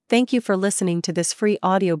Thank you for listening to this free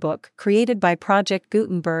audiobook created by Project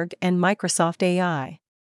Gutenberg and Microsoft AI.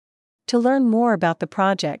 To learn more about the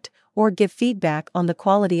project, or give feedback on the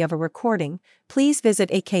quality of a recording, please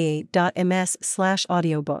visit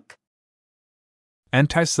aka.ms/audiobook.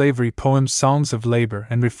 Anti-Slavery Poems Songs of Labor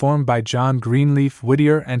and Reform by John Greenleaf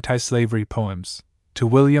Whittier. Anti-Slavery Poems, to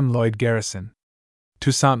William Lloyd Garrison.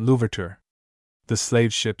 Toussaint Louverture. The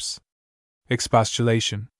Slave Ships.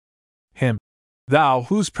 Expostulation. Hymn. Thou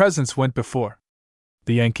whose presence went before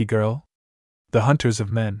the Yankee girl, the hunters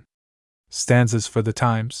of men. Stanzas for the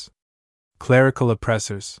times. Clerical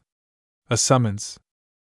oppressors. A summons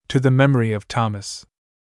to the memory of Thomas.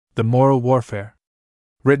 The moral warfare.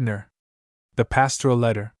 Ritner. The pastoral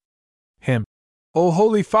letter. Hymn. O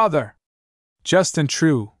Holy Father! Just and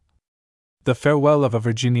true. The farewell of a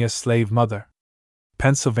Virginia slave mother.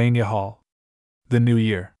 Pennsylvania Hall. The New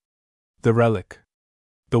Year. The relic.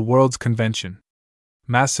 The World's Convention.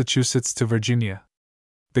 Massachusetts to Virginia.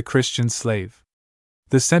 The Christian slave.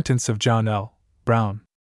 The sentence of John L. Brown.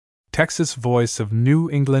 Texas Voice of New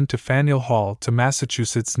England to Faneuil Hall to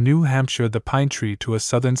Massachusetts, New Hampshire, the pine tree to a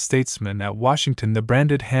Southern statesman at Washington, the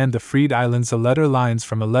branded hand, the freed islands, a letter, lines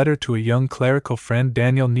from a letter to a young clerical friend,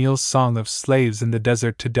 Daniel Neal's Song of Slaves in the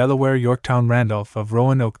Desert to Delaware, Yorktown, Randolph of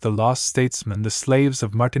Roanoke, the lost statesman, the slaves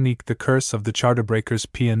of Martinique, the curse of the charter breakers,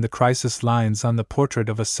 P.N. the crisis, lines on the portrait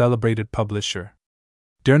of a celebrated publisher.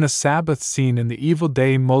 During a Sabbath scene in the evil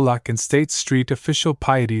day, Moloch in State Street, official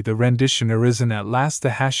piety, the rendition arisen at last,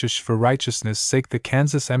 the hashish for righteousness' sake, the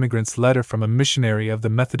Kansas emigrant's letter from a missionary of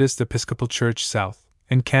the Methodist Episcopal Church South,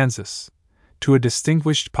 in Kansas, to a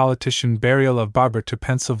distinguished politician, burial of Barber to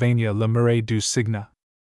Pennsylvania, Le Murray du Signa.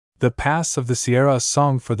 The Pass of the Sierra, a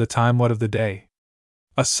song for the time, what of the day?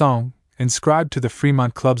 A song, inscribed to the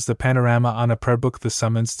Fremont Clubs, the panorama on a prayer book, the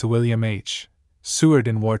summons to William H. Seward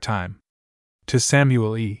in wartime. To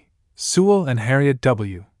Samuel E. Sewell and Harriet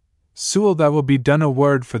W. Sewell, that will be done, a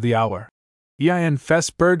word for the hour. Ein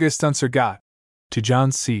Festberg ist unser Gott. To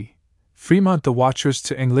John C. Fremont, the watchers,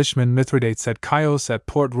 to Englishmen, Mithridates at Chios, at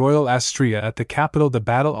Port Royal, Astria, at the capital, the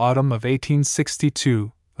battle, autumn of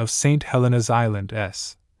 1862, of St. Helena's Island,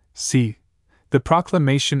 S.C. The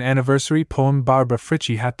proclamation, anniversary poem, Barbara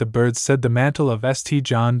Fritchie hat the birds said, the mantle of St.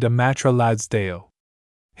 John de Matra Ladsdale.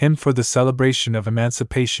 Hymn for the celebration of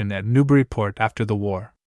emancipation at Newburyport after the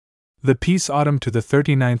war. The Peace Autumn to the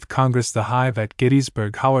 39th Congress, the Hive at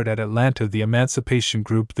Gettysburg, Howard at Atlanta, the Emancipation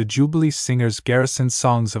Group, the Jubilee Singers, Garrison,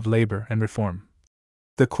 Songs of Labor and Reform.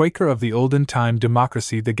 The Quaker of the olden time,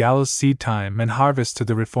 Democracy, the Gallows, Seed Time and Harvest to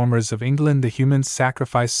the Reformers of England, the Human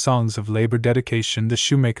Sacrifice, Songs of Labor, Dedication, the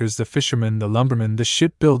Shoemakers, the Fishermen, the Lumbermen, the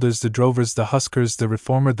Shipbuilders, the Drovers, the Huskers, the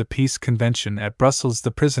Reformer, the Peace Convention at Brussels,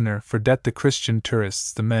 the Prisoner for Debt, the Christian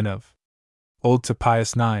Tourists, the Men of Old to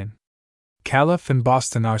Pius IX. Caliph in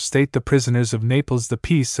Boston, our state, the prisoners of Naples, the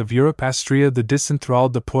peace of Europe, Astria, the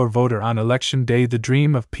disenthralled, the poor voter on election day, the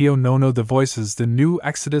dream of Pio Nono, the voices, the new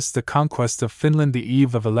exodus, the conquest of Finland, the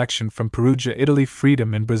eve of election from Perugia, Italy,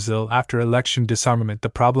 freedom in Brazil after election, disarmament, the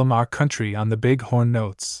problem, our country on the Big Horn,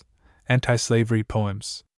 notes, anti-slavery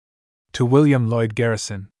poems. To William Lloyd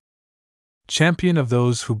Garrison. Champion of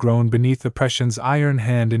those who groan beneath oppression's iron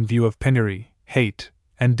hand in view of penury, hate,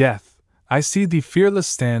 and death, I see thee fearless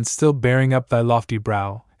stand still, bearing up thy lofty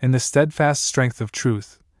brow, in the steadfast strength of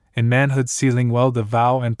truth, in manhood sealing well the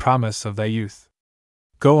vow and promise of thy youth.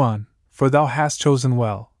 Go on, for thou hast chosen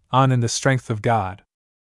well, on in the strength of God.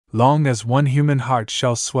 Long as one human heart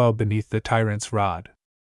shall swell beneath the tyrant's rod.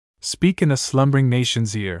 Speak in a slumbering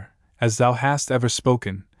nation's ear, as thou hast ever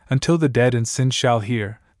spoken, until the dead in sin shall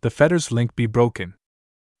hear, the fetter's link be broken.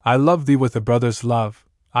 I love thee with a brother's love,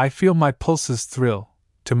 I feel my pulses thrill,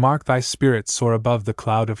 to mark thy spirit soar above the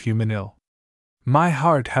cloud of human ill. My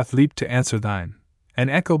heart hath leaped to answer thine,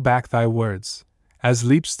 and echo back thy words, as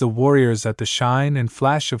leaps the warriors at the shine and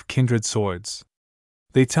flash of kindred swords.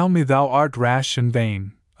 They tell me thou art rash and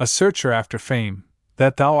vain, a searcher after fame,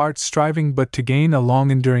 that thou art striving but to gain a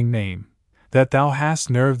long-enduring name, that thou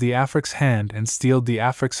hast nerved the Afric's hand and steeled the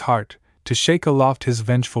Afric's heart, to shake aloft his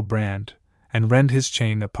vengeful brand, and rend his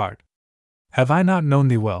chain apart. Have I not known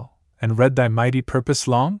thee well, and read thy mighty purpose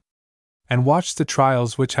long? And watched the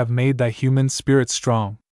trials which have made thy human spirit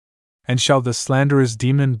strong? And shall the slanderer's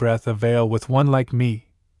demon breath avail with one like me,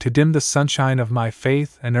 to dim the sunshine of my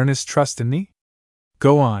faith and earnest trust in thee?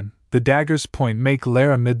 Go on, the dagger's point make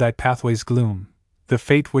lair amid thy pathway's gloom, the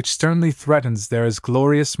fate which sternly threatens there is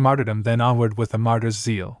glorious martyrdom, then onward with a martyr's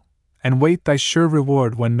zeal, and wait thy sure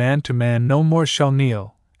reward when man to man no more shall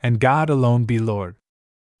kneel, and God alone be Lord.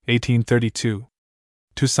 1832.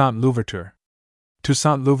 Toussaint Louverture.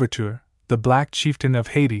 Toussaint Louverture, the black chieftain of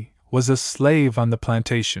Haiti, was a slave on the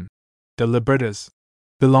plantation de Libretas,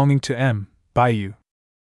 belonging to M. Bayou.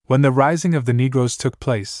 When the rising of the Negroes took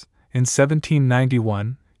place, in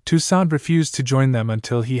 1791, Toussaint refused to join them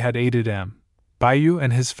until he had aided M. Bayou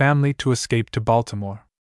and his family to escape to Baltimore.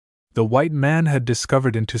 The white man had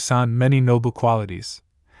discovered in Toussaint many noble qualities,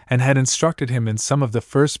 and had instructed him in some of the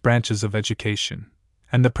first branches of education,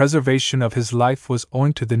 and the preservation of his life was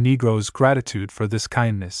owing to the Negro's gratitude for this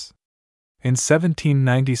kindness. In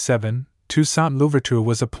 1797, Toussaint Louverture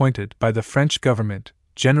was appointed by the French government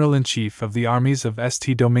General-in-Chief of the armies of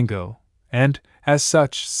St. Domingo, and, as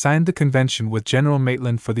such, signed the convention with General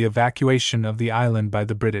Maitland for the evacuation of the island by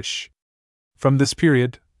the British. From this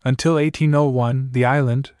period, until 1801, the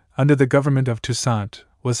island, under the government of Toussaint,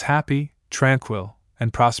 was happy, tranquil,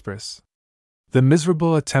 and prosperous. The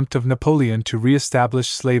miserable attempt of Napoleon to re-establish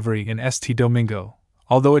slavery in St. Domingo,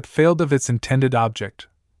 although it failed of its intended object,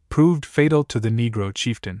 proved fatal to the Negro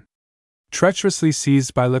chieftain. Treacherously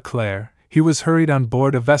seized by Leclerc, he was hurried on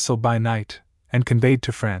board a vessel by night, and conveyed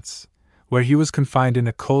to France, where he was confined in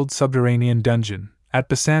a cold subterranean dungeon, at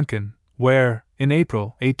Besançon, where, in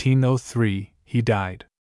April 1803, he died.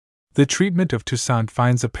 The treatment of Toussaint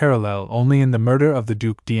finds a parallel only in the murder of the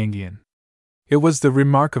Duc d'Enghien. It was the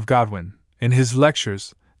remark of Godwin, in his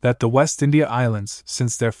lectures, that the West India Islands,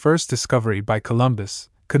 since their first discovery by Columbus,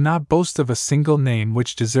 could not boast of a single name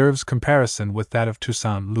which deserves comparison with that of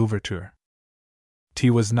Toussaint Louverture.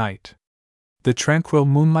 'Twas night. The tranquil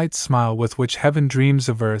moonlight smile with which heaven dreams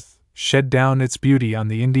of earth shed down its beauty on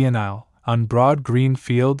the Indian Isle, on broad green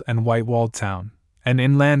field and white-walled town, an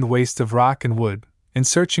inland waste of rock and wood, in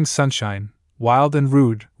searching sunshine, wild and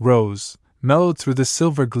rude, rose, mellowed through the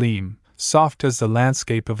silver gleam, soft as the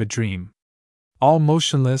landscape of a dream. All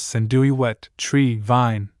motionless and dewy wet, tree,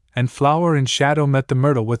 vine, and flower in shadow met the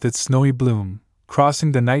myrtle with its snowy bloom,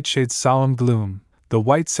 crossing the nightshade's solemn gloom, the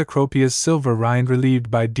white cecropia's silver rind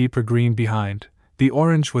relieved by deeper green behind, the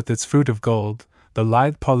orange with its fruit of gold, the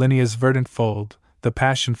lithe Paulinia's verdant fold, the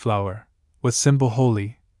passion flower, with symbol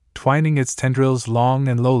holy, twining its tendrils long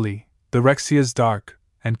and lowly, the Rexia's dark,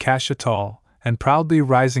 and cassia tall, and proudly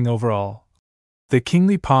rising over all, the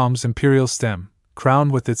kingly palm's imperial stem,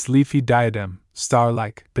 crowned with its leafy diadem,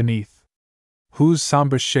 star-like, beneath whose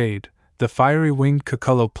sombre shade the fiery winged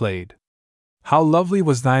cucullo played. How lovely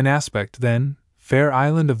was thine aspect, then, fair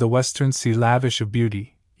island of the western sea, lavish of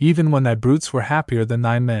beauty, even when thy brutes were happier than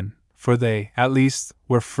thy men, for they, at least,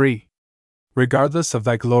 were free. Regardless of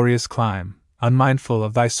thy glorious clime, unmindful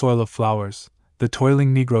of thy soil of flowers, the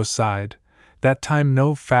toiling Negro sighed, that time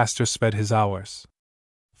no faster sped his hours.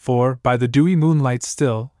 For, by the dewy moonlight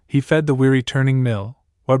still, he fed the weary turning mill,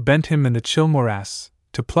 or bent him in the chill morass,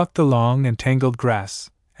 to pluck the long and tangled grass,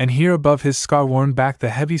 and hear above his scar-worn back the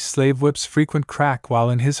heavy slave whip's frequent crack, while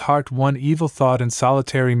in his heart one evil thought and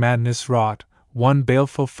solitary madness wrought, one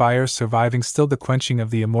baleful fire surviving still the quenching of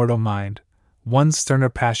the immortal mind, one sterner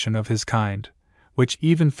passion of his kind, which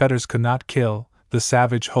even fetters could not kill, the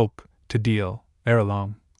savage hope to deal, ere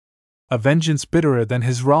long, a vengeance bitterer than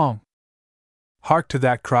his wrong. Hark to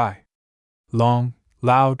that cry! Long,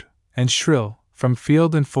 loud, and shrill, from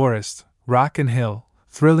field and forest, rock and hill,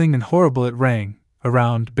 thrilling and horrible it rang.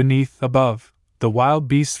 Around, beneath, above, the wild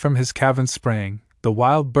beast from his cavern sprang, the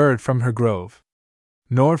wild bird from her grove.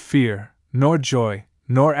 Nor fear, nor joy,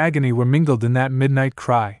 nor agony were mingled in that midnight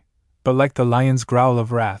cry, but like the lion's growl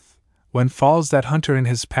of wrath, when falls that hunter in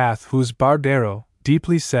his path whose barbed arrow,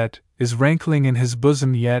 deeply set, is rankling in his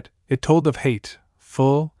bosom, yet it told of hate,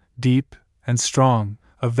 full, deep, and strong,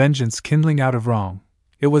 of vengeance kindling out of wrong.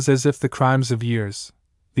 It was as if the crimes of years,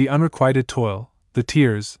 the unrequited toil, the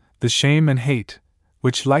tears, the shame and hate,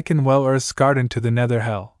 which liken well earth's garden to the nether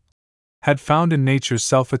hell, had found in nature's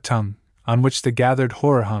self a tongue, on which the gathered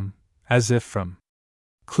horror hum, as if from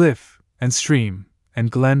cliff, and stream,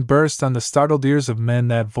 and glen burst on the startled ears of men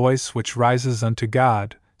that voice which rises unto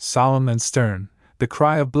God, solemn and stern, the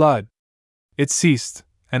cry of blood. It ceased,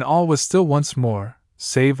 and all was still once more,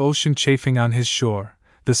 save ocean chafing on his shore,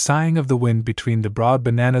 the sighing of the wind between the broad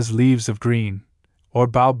banana's leaves of green, or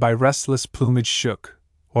bowed by restless plumage shook,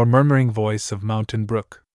 or murmuring voice of mountain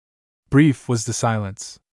brook. Brief was the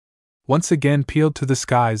silence. Once again pealed to the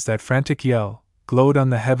skies that frantic yell, glowed on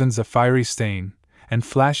the heavens a fiery stain, and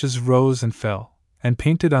flashes rose and fell, and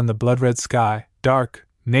painted on the blood-red sky, dark,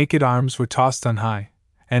 naked arms were tossed on high,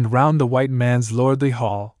 and round the white man's lordly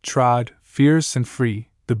hall trod, fierce and free,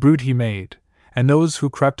 the brood he made, and those who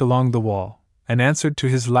crept along the wall, and answered to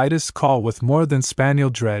his lightest call with more than spaniel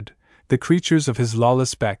dread, the creatures of his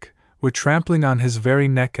lawless beck, were trampling on his very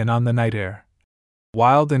neck and on the night air.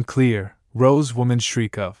 Wild and clear, rose woman's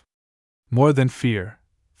shriek of more than fear,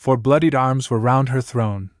 for bloodied arms were round her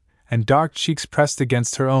thrown, and dark cheeks pressed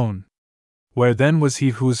against her own. Where then was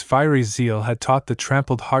he whose fiery zeal had taught the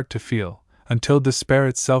trampled heart to feel, until despair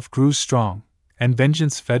itself grew strong, and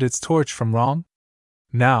vengeance fed its torch from wrong?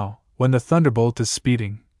 Now, when the thunderbolt is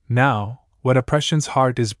speeding, now, when oppression's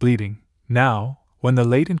heart is bleeding, now, when the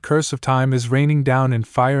latent curse of time is raining down in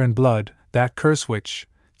fire and blood, that curse which,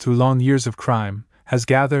 through long years of crime, has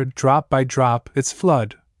gathered, drop by drop, its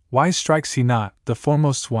flood, why strikes he not, the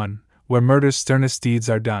foremost one, where murder's sternest deeds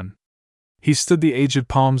are done? He stood the aged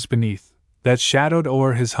palms beneath, that shadowed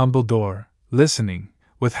o'er his humble door, listening,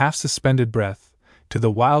 with half-suspended breath, to the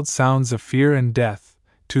wild sounds of fear and death,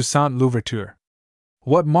 Toussaint Louverture.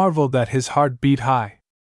 What marvel that his heart beat high!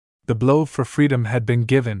 The blow for freedom had been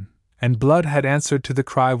given, and blood had answered to the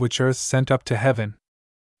cry which earth sent up to heaven.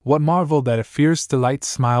 What marvel that a fierce delight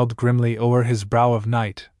smiled grimly o'er his brow of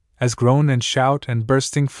night, as groan and shout and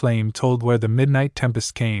bursting flame told where the midnight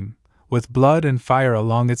tempest came, with blood and fire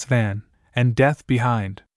along its van, and death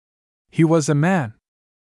behind. He was a man!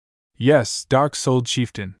 Yes, dark-souled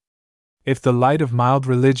chieftain. If the light of mild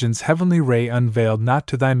religion's heavenly ray unveiled not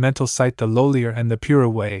to thy mental sight the lowlier and the purer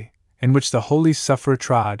way, in which the holy sufferer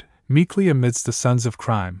trod, meekly amidst the sons of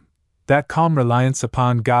crime, that calm reliance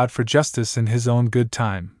upon God for justice in his own good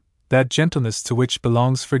time, that gentleness to which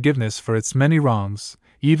belongs forgiveness for its many wrongs,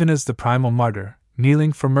 even as the primal martyr,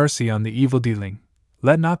 kneeling for mercy on the evil dealing,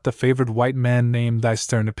 let not the favored white man name thy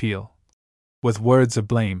stern appeal with words of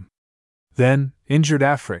blame. Then, injured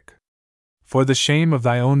Afric, for the shame of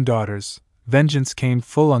thy own daughters, vengeance came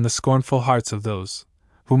full on the scornful hearts of those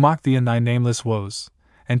who mocked thee in thy nameless woes,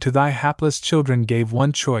 and to thy hapless children gave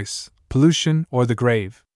one choice, pollution or the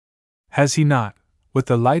grave. Has he not, with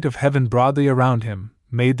the light of heaven broadly around him,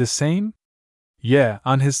 made the same? Yea,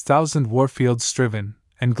 on his thousand warfields striven,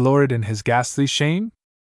 and gloried in his ghastly shame?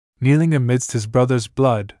 Kneeling amidst his brother's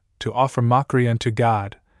blood, to offer mockery unto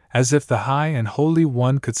God, as if the high and holy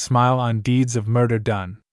one could smile on deeds of murder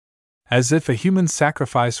done. As if a human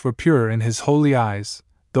sacrifice were purer in his holy eyes,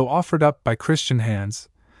 though offered up by Christian hands,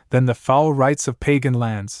 than the foul rites of pagan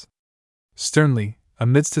lands. Sternly,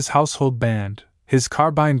 amidst his household band, his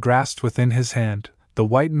carbine grasped within his hand, the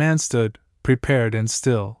white man stood, prepared and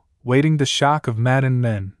still, waiting the shock of maddened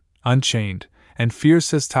men, unchained, and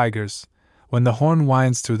fierce as tigers, when the horn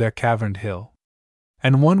winds through their caverned hill.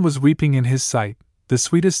 And one was weeping in his sight, the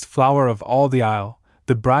sweetest flower of all the isle,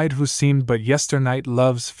 the bride who seemed but yesternight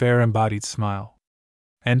love's fair embodied smile.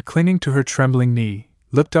 And clinging to her trembling knee,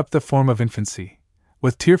 looked up the form of infancy,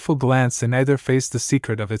 with tearful glance in either face the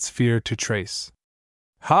secret of its fear to trace.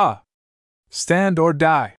 Ha! Stand or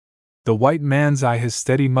die! The white man's eye his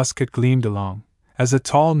steady musket gleamed along, as a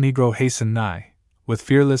tall negro hastened nigh, with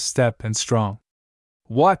fearless step and strong.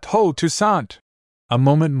 What ho, Toussaint! A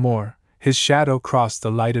moment more, his shadow crossed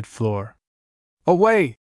the lighted floor.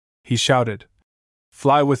 Away! He shouted.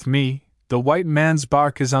 Fly with me, the white man's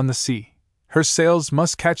bark is on the sea. Her sails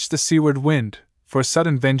must catch the seaward wind, for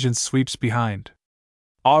sudden vengeance sweeps behind.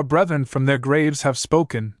 Our brethren from their graves have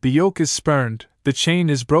spoken, the yoke is spurned, the chain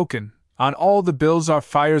is broken, on all the bills our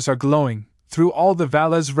fires are glowing, through all the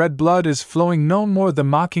valleys red blood is flowing. No more the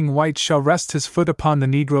mocking white shall rest his foot upon the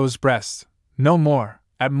Negro's breast, no more,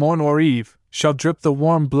 at morn or eve, shall drip the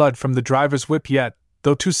warm blood from the driver's whip yet,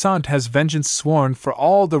 though Toussaint has vengeance sworn for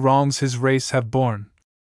all the wrongs his race have borne.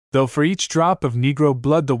 Though for each drop of Negro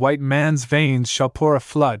blood the white man's veins shall pour a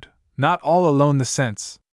flood, not all alone the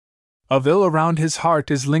sense of ill around his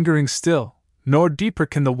heart is lingering still, nor deeper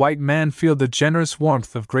can the white man feel the generous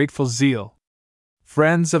warmth of grateful zeal.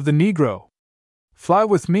 Friends of the Negro, fly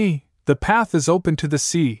with me, the path is open to the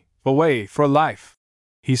sea, away for life.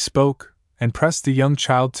 He spoke, and pressed the young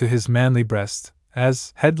child to his manly breast,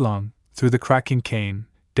 as, headlong, through the cracking cane,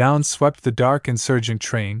 down swept the dark insurgent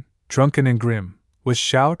train, drunken and grim, with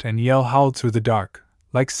shout and yell howled through the dark,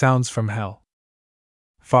 like sounds from hell.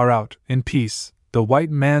 Far out, in peace, the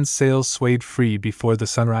white man's sails swayed free before the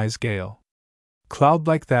sunrise gale.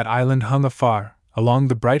 Cloud-like that island hung afar, along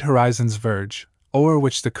the bright horizon's verge, o'er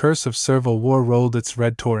which the curse of servile war rolled its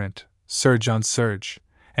red torrent, surge on surge,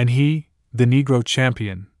 and he, the Negro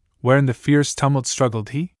champion, where in the fierce tumult struggled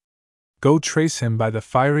he? Go trace him by the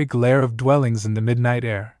fiery glare of dwellings in the midnight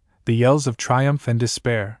air, the yells of triumph and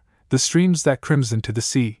despair, the streams that crimson to the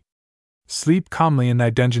sea. Sleep calmly in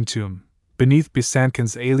thy dungeon tomb, beneath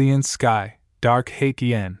Bisankin's alien sky, dark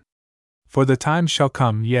Hakien. For the time shall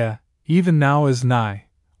come, yea, even now is nigh,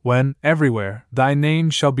 when, everywhere, thy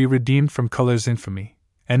name shall be redeemed from color's infamy,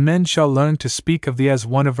 and men shall learn to speak of thee as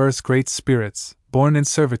one of earth's great spirits, born in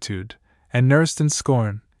servitude, and nursed in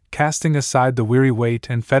scorn, casting aside the weary weight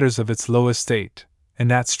and fetters of its low estate, in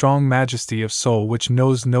that strong majesty of soul which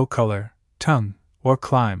knows no color, tongue, or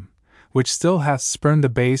clime, which still hath spurned the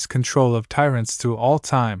base control of tyrants through all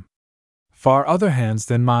time. Far other hands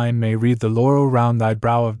than mine may wreathe the laurel round thy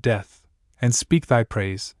brow of death, and speak thy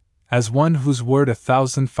praise, as one whose word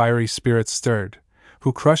 1,000 fiery spirits stirred,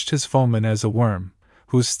 who crushed his foeman as a worm,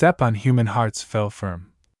 whose step on human hearts fell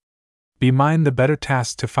firm. Be mine the better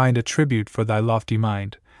task to find a tribute for thy lofty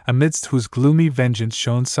mind, amidst whose gloomy vengeance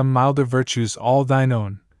shone some milder virtues all thine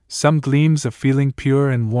own, some gleams of feeling pure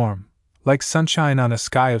and warm, like sunshine on a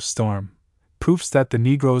sky of storm, proofs that the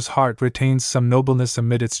Negro's heart retains some nobleness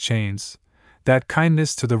amid its chains, that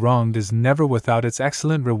kindness to the wronged is never without its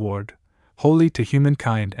excellent reward, holy to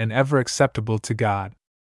humankind and ever acceptable to God.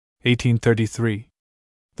 1833.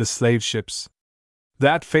 The slave ships.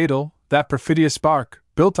 That fatal, that perfidious bark,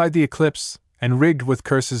 built by the eclipse, and rigged with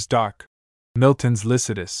curses dark. Milton's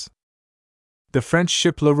Lycidas. The French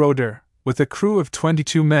ship Le Rôdeur, with a crew of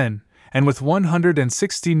 22 men, and with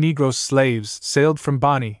 160 Negro slaves, sailed from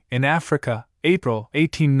Bonny, in Africa, April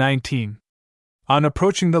 1819. On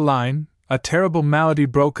approaching the line, a terrible malady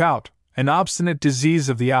broke out, an obstinate disease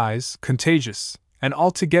of the eyes, contagious, and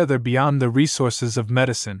altogether beyond the resources of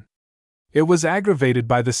medicine. It was aggravated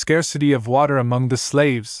by the scarcity of water among the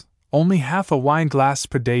slaves, only half a wine-glass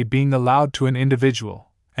per day being allowed to an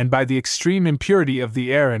individual, and by the extreme impurity of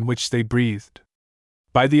the air in which they breathed.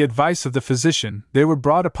 By the advice of the physician, they were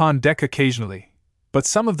brought upon deck occasionally, but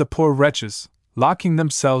some of the poor wretches, locking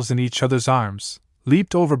themselves in each other's arms,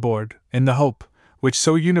 leaped overboard, in the hope, which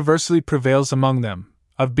so universally prevails among them,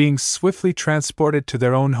 of being swiftly transported to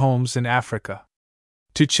their own homes in Africa.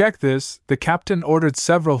 To check this, the captain ordered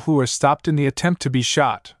several who were stopped in the attempt to be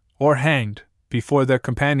shot, or hanged, before their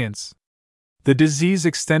companions. The disease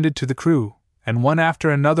extended to the crew, and one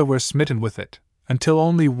after another were smitten with it, until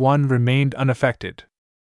only one remained unaffected.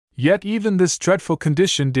 Yet even this dreadful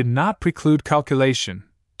condition did not preclude calculation,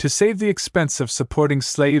 to save the expense of supporting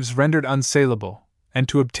slaves rendered unsaleable, and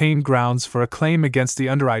to obtain grounds for a claim against the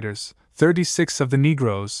underwriters. 36 of the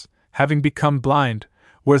Negroes, having become blind,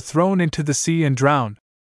 were thrown into the sea and drowned.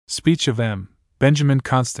 Speech of M. Benjamin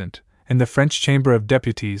Constant, in the French Chamber of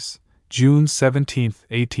Deputies, June 17,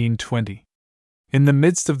 1820. In the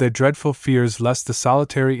midst of their dreadful fears lest the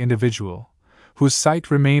solitary individual, whose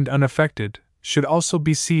sight remained unaffected, should also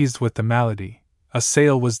be seized with the malady, a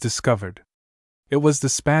sail was discovered. It was the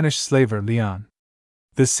Spanish slaver Leon.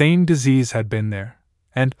 The same disease had been there,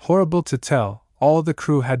 and, horrible to tell, all the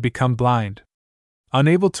crew had become blind.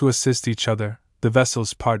 Unable to assist each other, the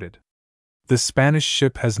vessels parted. The Spanish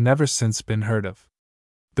ship has never since been heard of.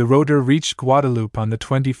 The Rôdeur reached Guadeloupe on the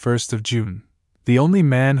 21st of June, the only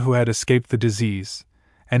man who had escaped the disease,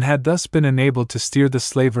 and had thus been enabled to steer the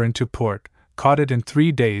slaver into port, caught it in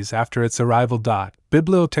 3 days after its arrival.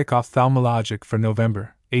 Bibliothèque Ophthalmologique for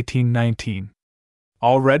November, 1819.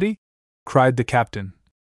 All ready? Cried the captain.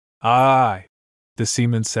 Aye, the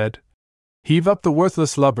seaman said. Heave up the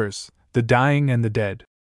worthless lubbers, the dying and the dead.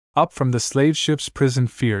 Up from the slave ship's prison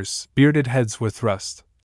fierce, bearded heads were thrust.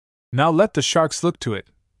 Now let the sharks look to it,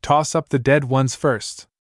 toss up the dead ones first.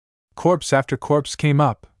 Corpse after corpse came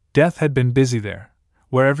up, death had been busy there.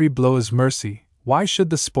 Where every blow is mercy, why should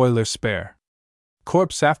the spoiler spare?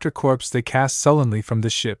 Corpse after corpse they cast sullenly from the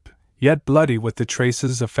ship, yet bloody with the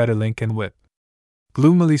traces of fetter-link and whip.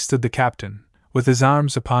 Gloomily stood the captain, with his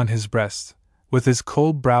arms upon his breast, with his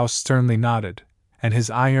cold brow sternly knotted, and his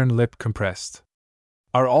iron lip compressed.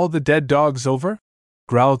 Are all the dead dogs over?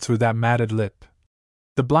 Growled through that matted lip.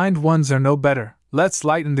 The blind ones are no better, let's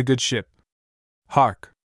lighten the good ship.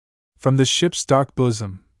 Hark! From the ship's dark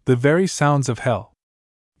bosom, the very sounds of hell.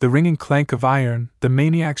 The ringing clank of iron, the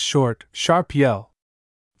maniac's short, sharp yell.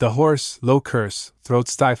 The hoarse, low curse, throat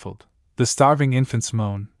stifled, the starving infant's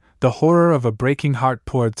moan, the horror of a breaking heart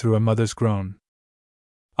poured through a mother's groan.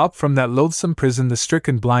 Up from that loathsome prison the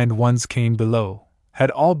stricken blind ones came below, had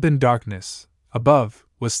all been darkness, above,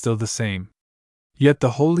 was still the same. Yet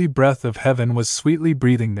the holy breath of heaven was sweetly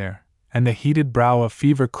breathing there, and the heated brow of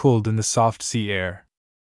fever cooled in the soft sea air.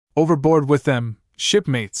 Overboard with them,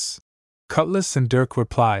 shipmates! Cutlass and dirk were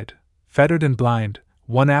plied, fettered and blind,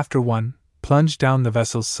 one after one, plunged down the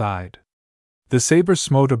vessel's side. The saber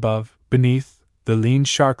smote above, beneath, the lean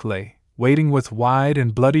shark lay, waiting with wide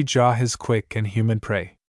and bloody jaw his quick and human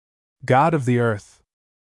prey. God of the earth!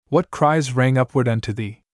 What cries rang upward unto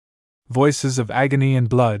thee? Voices of agony and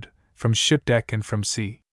blood, from ship deck and from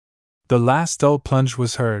sea. The last dull plunge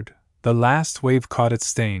was heard, the last wave caught its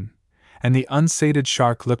stain, and the unsated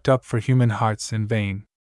shark looked up for human hearts in vain.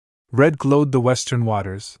 Red glowed the western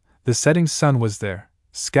waters, the setting sun was there,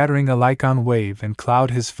 scattering alike on wave and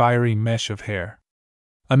cloud his fiery mesh of hair.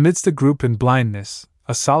 Amidst the group in blindness,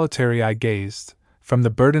 a solitary eye gazed, from the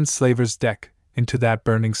burdened slaver's deck, into that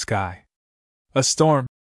burning sky. A storm,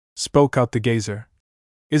 spoke out the gazer,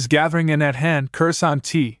 is gathering in at hand. Curse on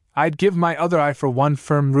tea, I'd give my other eye for one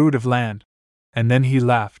firm rood of land. And then he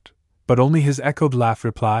laughed, but only his echoed laugh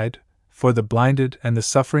replied, for the blinded and the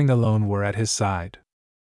suffering alone were at his side.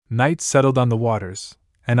 Night settled on the waters,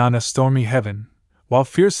 and on a stormy heaven, while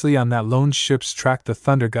fiercely on that lone ship's track the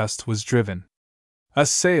thunder gust was driven. A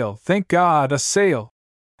sail, thank God, a sail!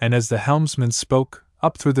 And as the helmsman spoke,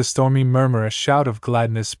 up through the stormy murmur a shout of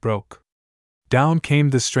gladness broke. Down came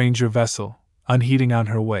the stranger vessel, unheeding on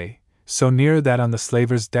her way, so near that on the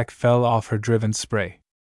slaver's deck fell off her driven spray.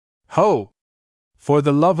 Ho! For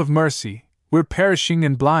the love of mercy, we're perishing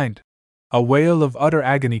and blind! A wail of utter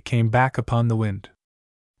agony came back upon the wind.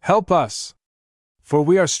 Help us! For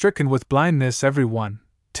we are stricken with blindness every one.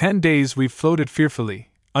 10 days we've floated fearfully,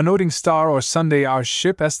 unnoting star or Sunday our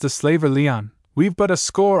ship as the slaver Leon, we've but a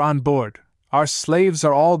score on board, our slaves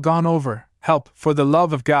are all gone over, help, for the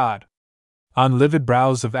love of God! On livid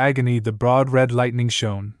brows of agony the broad red lightning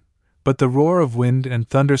shone, but the roar of wind and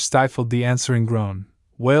thunder stifled the answering groan,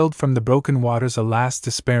 wailed from the broken waters a last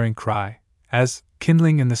despairing cry, as,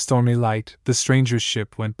 kindling in the stormy light, the stranger's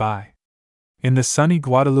ship went by. In the sunny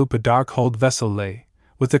Guadalupe a dark-hulled vessel lay,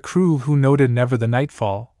 with a crew who noted never the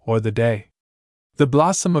nightfall or the day. The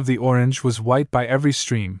blossom of the orange was white by every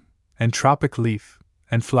stream, and tropic leaf,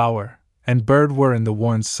 and flower, and bird were in the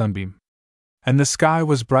warm sunbeam. And the sky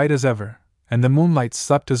was bright as ever, and the moonlight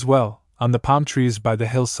slept as well, on the palm trees by the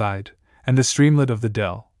hillside, and the streamlet of the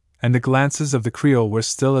dell, and the glances of the Creole were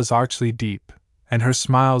still as archly deep, and her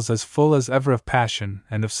smiles as full as ever of passion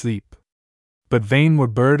and of sleep. But vain were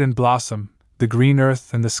bird and blossom, the green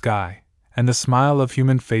earth and the sky, and the smile of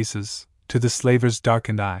human faces, to the slaver's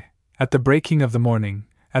darkened eye. At the breaking of the morning,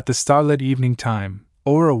 at the starlit evening time,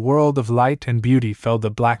 o'er a world of light and beauty fell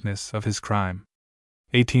the blackness of his crime.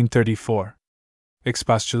 1834.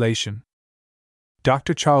 Expostulation.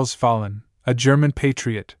 Dr. Charles Follen, a German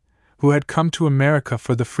patriot, who had come to America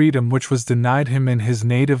for the freedom which was denied him in his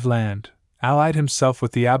native land, allied himself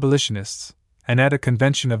with the abolitionists, and at a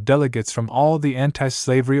convention of delegates from all the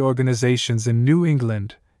anti-slavery organizations in New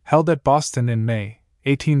England, held at Boston in May,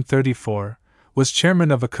 1834, was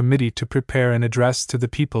chairman of a committee to prepare an address to the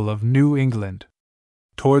people of New England.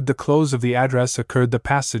 Toward the close of the address occurred the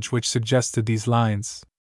passage which suggested these lines.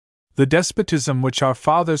 The despotism which our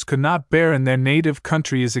fathers could not bear in their native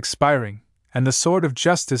country is expiring, and the sword of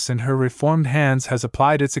justice in her reformed hands has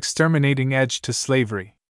applied its exterminating edge to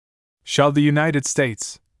slavery. Shall the United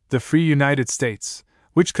States, the free United States,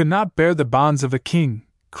 which could not bear the bonds of a king,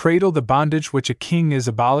 cradle the bondage which a king is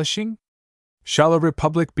abolishing? Shall a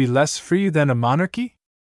republic be less free than a monarchy?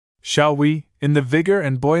 Shall we, in the vigor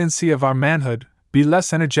and buoyancy of our manhood, be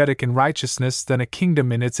less energetic in righteousness than a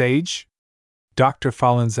kingdom in its age? Dr.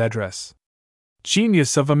 Follen's address.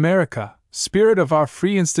 Genius of America, spirit of our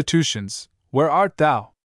free institutions, where art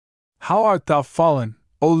thou? How art thou fallen,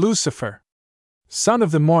 O Lucifer? Son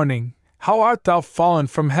of the morning, how art thou fallen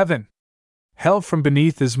from heaven? Hell from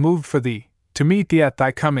beneath is moved for thee, to meet thee at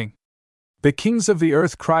thy coming. The kings of the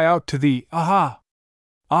earth cry out to thee, Aha!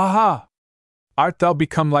 Aha! Art thou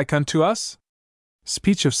become like unto us?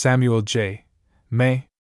 Speech of Samuel J. May.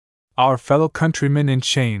 Our fellow countrymen in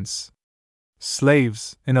chains.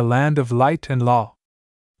 Slaves, in a land of light and law.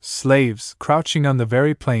 Slaves, crouching on the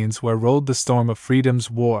very plains where rolled the storm of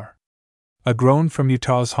freedom's war. A groan from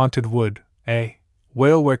Utah's haunted wood, a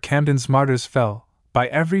wail where Camden's martyrs fell, by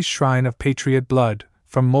every shrine of patriot blood,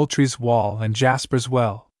 from Moultrie's wall and Jasper's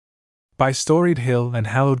well. By storied hill and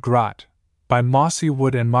hallowed grot, by mossy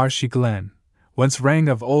wood and marshy glen, whence rang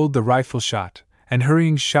of old the rifle shot, and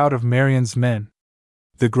hurrying shout of Marion's men.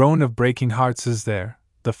 The groan of breaking hearts is there,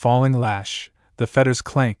 the falling lash, the fetters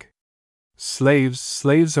clank. Slaves,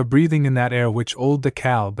 slaves are breathing in that air which old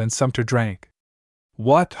DeKalb and Sumter drank.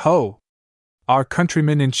 What, ho! Our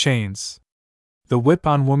countrymen in chains. The whip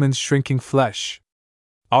on woman's shrinking flesh.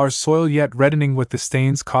 Our soil yet reddening with the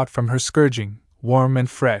stains caught from her scourging, warm and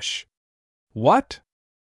fresh. What?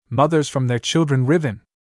 Mothers from their children riven.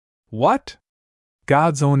 What?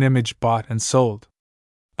 God's own image bought and sold.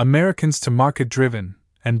 Americans to market driven,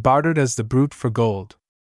 and bartered as the brute for gold.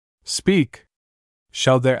 Speak!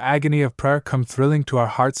 Shall their agony of prayer come thrilling to our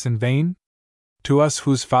hearts in vain? To us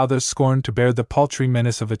whose fathers scorned to bear the paltry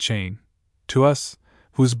menace of a chain, to us,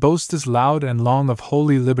 whose boast is loud and long of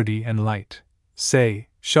holy liberty and light, say,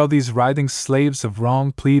 shall these writhing slaves of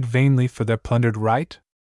wrong plead vainly for their plundered right?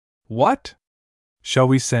 What? Shall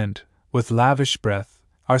we send, with lavish breath,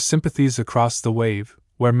 our sympathies across the wave,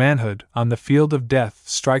 where manhood, on the field of death,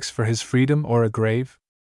 strikes for his freedom or a grave?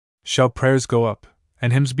 Shall prayers go up,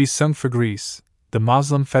 and hymns be sung for Greece, the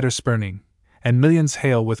Moslem fetter spurning, and millions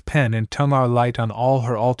hail with pen and tongue our light on all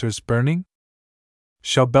her altars burning?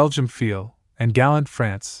 Shall Belgium feel, and gallant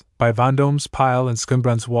France, by Vendôme's pile and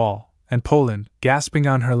Schönbrun's wall, and Poland, gasping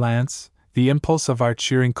on her lance, the impulse of our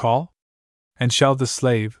cheering call? And shall the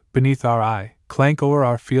slave, beneath our eye, clank o'er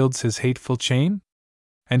our fields his hateful chain?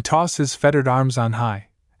 And toss his fettered arms on high,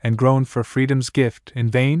 and groan for freedom's gift in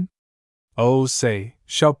vain? Oh, say,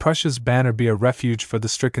 shall Prussia's banner be a refuge for the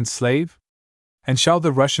stricken slave? And shall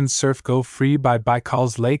the Russian serf go free by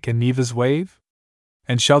Baikal's lake and Neva's wave?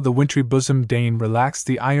 And shall the wintry bosomed Dane relax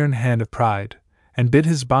the iron hand of pride, and bid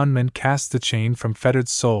his bondman cast the chain from fettered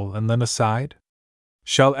soul and limb aside?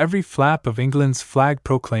 Shall every flap of England's flag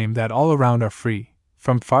proclaim that all around are free,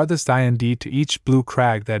 from farthest Ind to each blue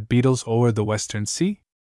crag that beetles o'er the western sea?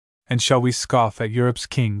 And shall we scoff at Europe's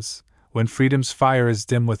kings, when freedom's fire is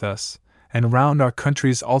dim with us, and round our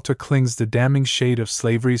country's altar clings the damning shade of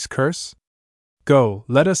slavery's curse? Go,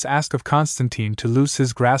 let us ask of Constantine to loose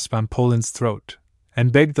his grasp on Poland's throat,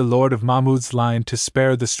 and beg the lord of Mahmud's line to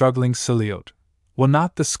spare the struggling Suliote. Will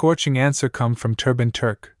not the scorching answer come from turbaned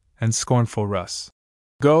Turk and scornful Russ?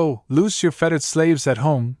 Go, loose your fettered slaves at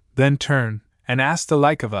home, then turn, and ask the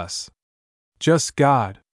like of us. Just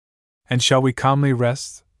God! And shall we calmly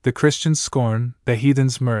rest, the Christian's scorn, the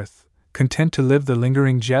heathen's mirth, content to live the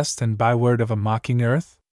lingering jest and byword of a mocking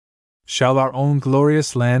earth? Shall our own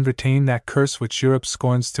glorious land retain that curse which Europe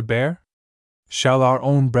scorns to bear? Shall our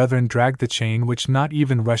own brethren drag the chain which not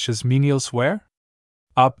even Russia's menials wear?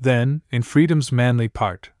 Up, then, in freedom's manly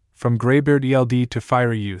part, from greybeard Eld to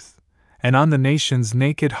fiery youth, and on the nation's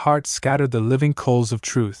naked heart scatter the living coals of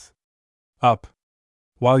truth. Up!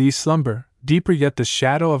 While ye slumber, deeper yet the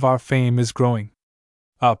shadow of our fame is growing.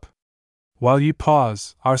 Up! While ye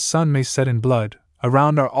pause, our sun may set in blood,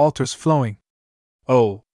 around our altars flowing.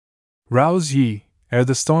 Oh! Rouse ye, ere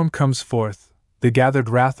the storm comes forth, the gathered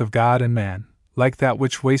wrath of God and man, like that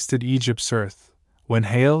which wasted Egypt's earth, when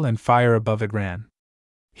hail and fire above it ran.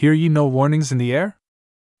 Hear ye no warnings in the air?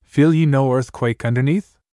 Feel ye no earthquake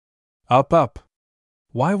underneath? Up, up!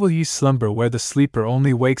 Why will ye slumber where the sleeper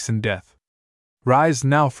only wakes in death? Rise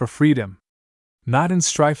now for freedom! Not in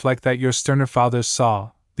strife like that your sterner fathers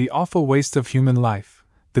saw, the awful waste of human life,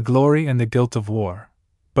 the glory and the guilt of war,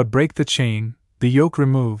 but break the chain, the yoke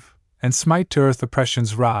remove, and smite to earth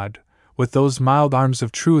oppression's rod, with those mild arms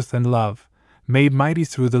of truth and love, made mighty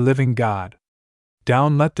through the living God.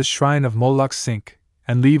 Down let the shrine of Moloch sink,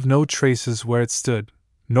 and leave no traces where it stood,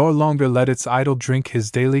 nor longer let its idol drink his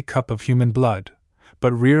daily cup of human blood,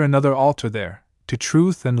 but rear another altar there, to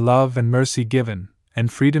truth and love and mercy given,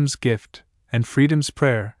 and freedom's gift, and freedom's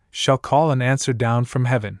prayer, shall call an answer down from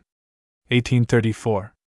heaven.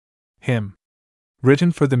 1834. Hymn.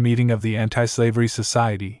 Written for the meeting of the Anti-Slavery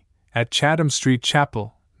Society, at Chatham Street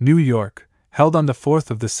Chapel, New York, held on the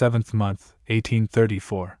 4th of the 7th month,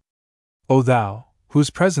 1834. O thou, whose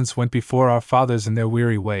presence went before our fathers in their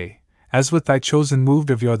weary way, as with thy chosen moved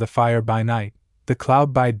of yore the fire by night, the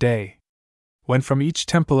cloud by day, when from each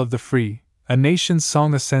temple of the free, a nation's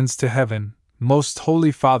song ascends to heaven, most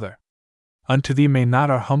holy Father, unto thee may not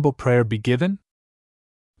our humble prayer be given?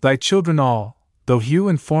 Thy children all, though hue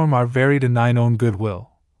and form are varied in thine own good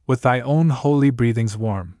will, with thy own holy breathings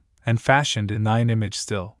warm, and fashioned in thine image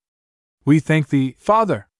still. We thank thee,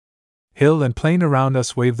 Father! Hill and plain around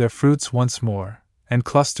us wave their fruits once more, and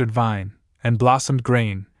clustered vine, and blossomed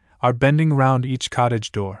grain, are bending round each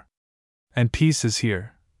cottage door. And peace is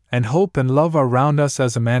here, and hope and love are round us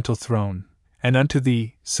as a mantle thrown, and unto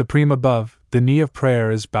thee, supreme above, the knee of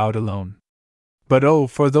prayer is bowed alone. But oh,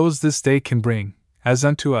 for those this day can bring, as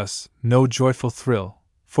unto us, no joyful thrill,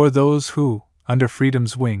 for those who, under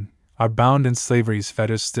freedom's wing, are bound in slavery's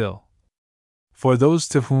fetters still. For those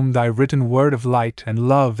to whom thy written word of light and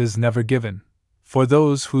love is never given, for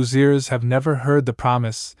those whose ears have never heard the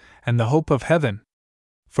promise and the hope of heaven.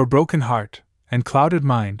 For broken heart, and clouded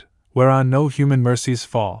mind, whereon no human mercies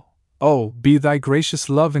fall, oh, be thy gracious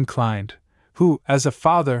love inclined, who, as a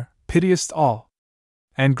Father, pitiest all.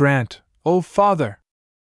 And grant, O Father,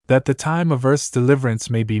 that the time of earth's deliverance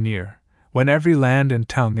may be near, when every land and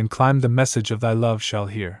tongue inclined the message of thy love shall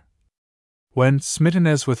hear. When, smitten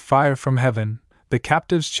as with fire from heaven, the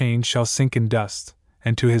captive's chain shall sink in dust,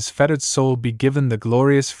 and to his fettered soul be given the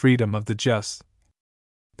glorious freedom of the just.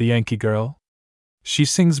 The Yankee girl? She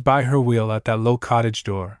sings by her wheel at that low cottage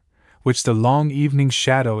door, which the long evening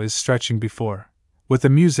shadow is stretching before, with a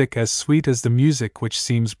music as sweet as the music which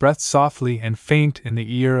seems breathed softly and faint in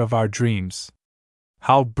the ear of our dreams.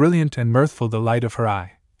 How brilliant and mirthful the light of her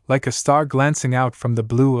eye, like a star glancing out from the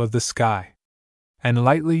blue of the sky. And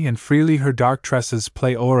lightly and freely her dark tresses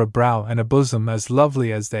play o'er a brow and a bosom as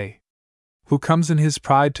lovely as they. Who comes in his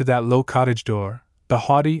pride to that low cottage door, the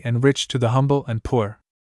haughty and rich to the humble and poor?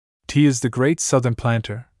 'Tis the great Southern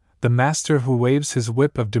planter, the master who waves his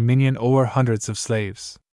whip of dominion o'er hundreds of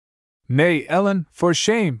slaves. Nay, Ellen, for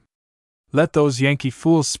shame! Let those Yankee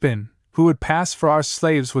fools spin, who would pass for our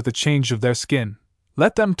slaves with a change of their skin.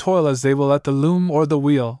 Let them toil as they will at the loom or the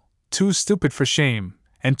wheel, too stupid for shame,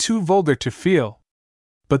 and too vulgar to feel.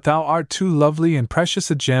 But thou art too lovely and precious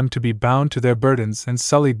a gem to be bound to their burdens and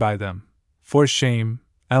sullied by them. For shame,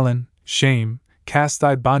 Ellen, shame, cast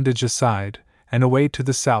thy bondage aside, and away to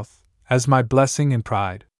the south, as my blessing and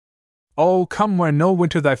pride. Oh, come where no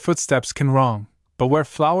winter thy footsteps can wrong, but where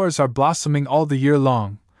flowers are blossoming all the year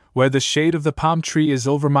long, where the shade of the palm tree is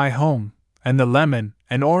over my home, and the lemon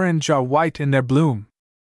and orange are white in their bloom.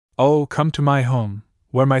 Oh, come to my home,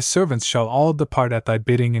 where my servants shall all depart at thy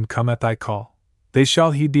bidding and come at thy call. They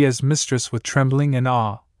shall heed thee as mistress with trembling and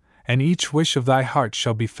awe, and each wish of thy heart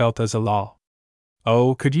shall be felt as a law.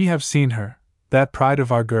 Oh, could ye have seen her, that pride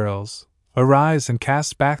of our girls, arise and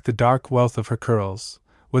cast back the dark wealth of her curls,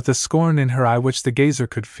 with a scorn in her eye which the gazer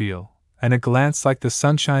could feel, and a glance like the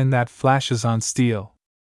sunshine that flashes on steel.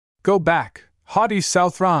 Go back, haughty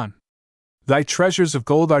Southron! Thy treasures of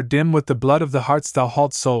gold are dim with the blood of the hearts thou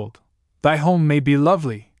halt sold. Thy home may be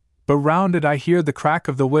lovely, but round it I hear the crack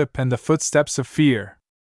of the whip and the footsteps of fear.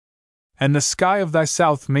 And the sky of thy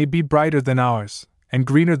south may be brighter than ours, and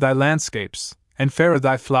greener thy landscapes, and fairer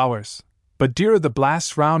thy flowers, but dearer the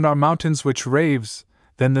blast round our mountains which raves,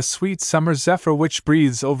 than the sweet summer zephyr which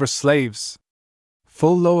breathes over slaves.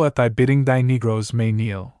 Full low at thy bidding thy negroes may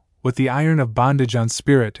kneel, with the iron of bondage on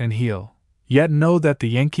spirit and heel, yet know that the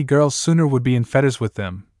Yankee girl sooner would be in fetters with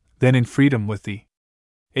them, than in freedom with thee.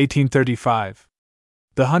 1835.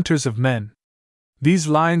 The Hunters of Men. These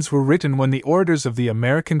lines were written when the orators of the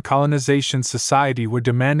American Colonization Society were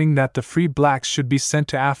demanding that the free blacks should be sent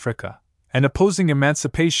to Africa, and opposing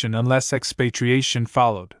emancipation unless expatriation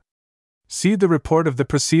followed. See the report of the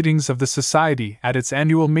proceedings of the Society at its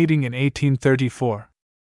annual meeting in 1834.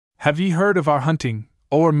 Have ye heard of our hunting,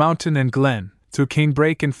 o'er mountain and glen, through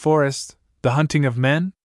canebrake and forest, the hunting of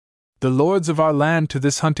men? The lords of our land to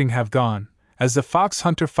this hunting have gone, as the fox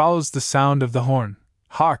hunter follows the sound of the horn.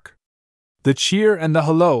 Hark! The cheer and the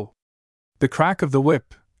halloo! The crack of the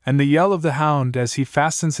whip, and the yell of the hound as he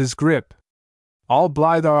fastens his grip. All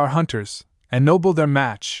blithe are our hunters, and noble their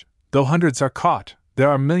match. Though hundreds are caught, there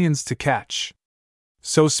are millions to catch.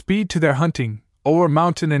 So speed to their hunting, o'er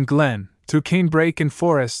mountain and glen, through canebrake and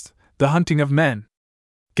forest, the hunting of men.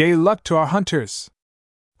 Gay luck to our hunters!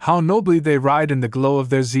 How nobly they ride in the glow of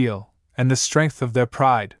their zeal, and the strength of their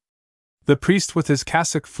pride. The priest with his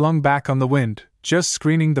cassock flung back on the wind, just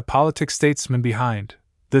screening the politic statesman behind.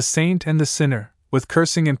 The saint and the sinner, with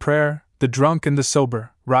cursing and prayer, the drunk and the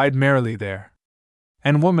sober, ride merrily there.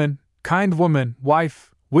 And woman, kind woman,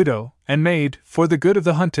 wife, widow, and maid, for the good of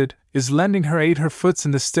the hunted, is lending her aid, her foot's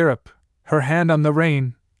in the stirrup, her hand on the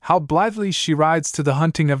rein. How blithely she rides to the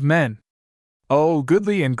hunting of men! Oh,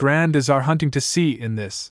 goodly and grand is our hunting to see in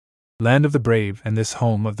this land of the brave and this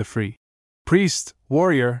home of the free. Priest,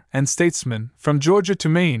 warrior, and statesman, from Georgia to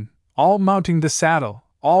Maine, all mounting the saddle,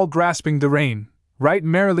 all grasping the rein, right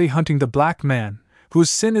merrily hunting the black man, whose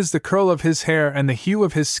sin is the curl of his hair and the hue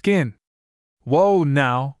of his skin. Woe,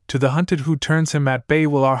 now, to the hunted who turns him at bay!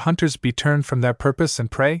 Will our hunters be turned from their purpose and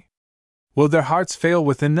prey? Will their hearts fail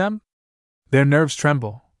within them? Their nerves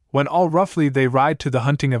tremble, when all roughly they ride to the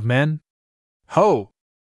hunting of men? Ho!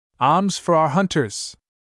 Alms for our hunters!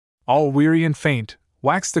 All weary and faint,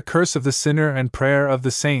 wax the curse of the sinner and prayer of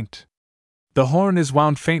the saint. The horn is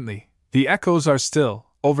wound faintly, the echoes are still,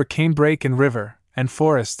 over canebrake and river, and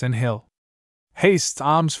forest and hill. Haste,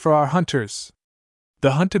 alms for our hunters!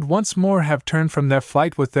 The hunted once more have turned from their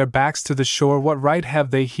flight with their backs to the shore. What right have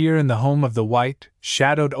they here in the home of the white,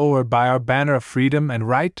 shadowed o'er by our banner of freedom and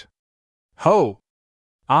right? Ho!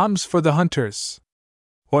 Alms for the hunters!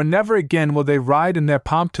 Or never again will they ride in their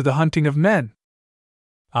pomp to the hunting of men.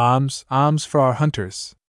 Alms, alms for our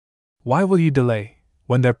hunters! Why will ye delay,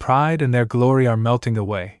 when their pride and their glory are melting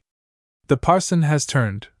away? The parson has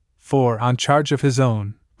turned, for, on charge of his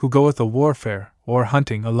own, who goeth a warfare, or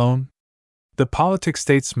hunting alone. The politic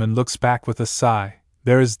statesman looks back with a sigh.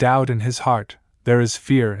 There is doubt in his heart, there is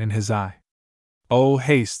fear in his eye. Oh,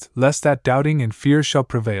 haste, lest that doubting and fear shall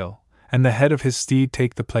prevail, and the head of his steed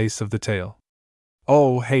take the place of the tail.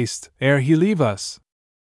 Oh, haste, ere he leave us!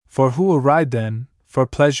 For who will ride then, for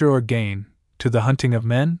pleasure or gain, to the hunting of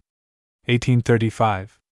men?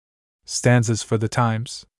 1835. Stanzas for the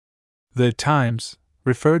Times. The Times,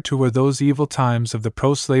 referred to were those evil times of the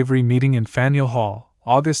pro-slavery meeting in Faneuil Hall,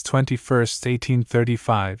 August 21,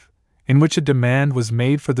 1835, in which a demand was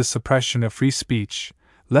made for the suppression of free speech,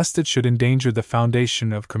 lest it should endanger the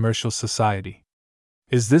foundation of commercial society.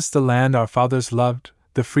 Is this the land our fathers loved,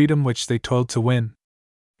 the freedom which they toiled to win?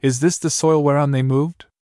 Is this the soil whereon they moved?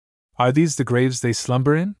 Are these the graves they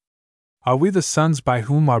slumber in? Are we the sons by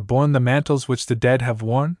whom are borne the mantles which the dead have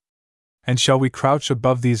worn? And shall we crouch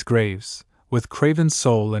above these graves, with craven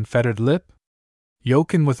soul and fettered lip?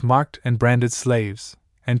 Yoken with marked and branded slaves,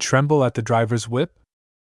 and tremble at the driver's whip?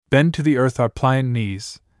 Bend to the earth our pliant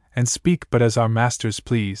knees, and speak but as our masters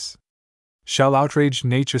please? Shall outraged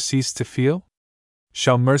nature cease to feel?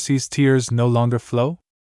 Shall mercy's tears no longer flow?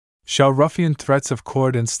 Shall ruffian threats of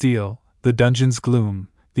cord and steel, the dungeon's gloom,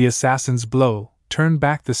 the assassin's blow, turn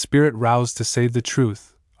back the spirit roused to save the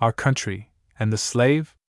truth, our country, and the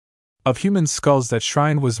slave? Of human skulls that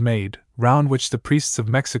shrine was made, round which the priests of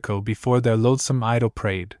Mexico before their loathsome idol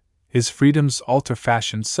prayed, is freedom's altar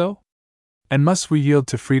fashioned so? And must we yield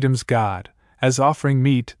to freedom's God, as offering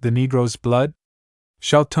meet the Negro's blood?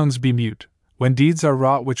 Shall tongues be mute, when deeds are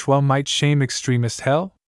wrought which well might shame extremist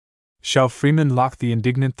hell? Shall freemen lock the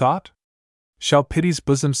indignant thought? Shall pity's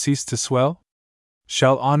bosom cease to swell?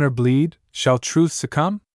 Shall honor bleed? Shall truth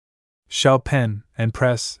succumb? Shall pen, and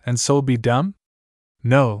press, and soul be dumb?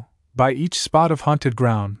 No, by each spot of haunted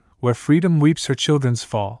ground, where freedom weeps her children's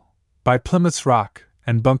fall, by Plymouth's rock,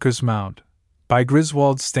 and Bunker's mound, by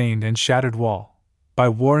Griswold's stained and shattered wall, by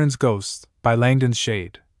Warren's ghost, by Langdon's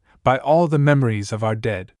shade, by all the memories of our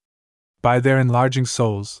dead, by their enlarging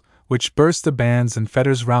souls, which burst the bands and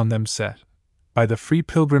fetters round them set, by the free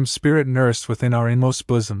pilgrim spirit nursed within our inmost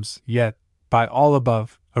bosoms, yet, by all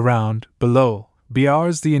above, around, below, be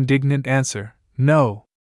ours the indignant answer, no!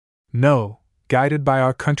 No, guided by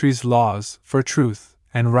our country's laws, for truth,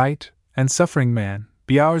 and right, and suffering man,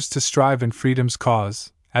 be ours to strive in freedom's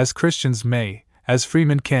cause, as Christians may, as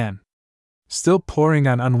freemen can. Still pouring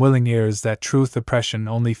on unwilling ears that truth oppression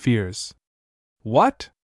only fears. What?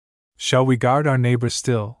 Shall we guard our neighbor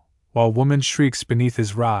still, while woman shrieks beneath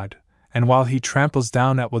his rod, and while he tramples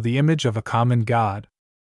down at will the image of a common God?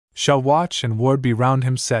 Shall watch and ward be round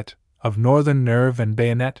him set, of northern nerve and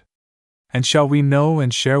bayonet? And shall we know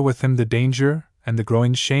and share with him the danger, and the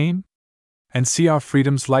growing shame? And see our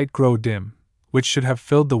freedom's light grow dim, which should have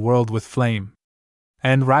filled the world with flame?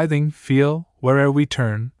 And writhing, feel, where'er we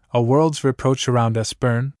turn, a world's reproach around us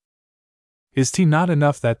burn? Is 't not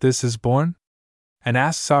enough that this is borne? And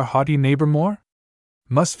asks our haughty neighbor more?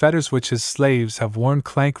 Must fetters which his slaves have worn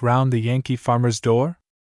clank round the Yankee farmer's door?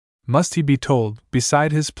 Must he be told,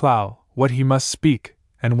 beside his plow, what he must speak,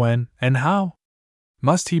 and when, and how?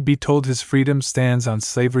 Must he be told his freedom stands on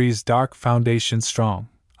slavery's dark foundation strong,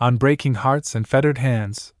 on breaking hearts and fettered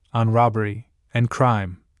hands, on robbery, and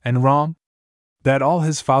crime, and wrong? That all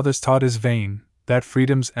his fathers taught is vain, that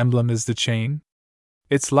freedom's emblem is the chain?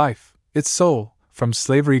 Its life, its soul, from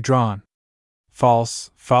slavery drawn.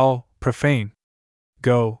 False, foul, profane.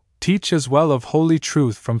 Go, teach as well of holy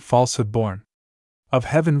truth from falsehood born, of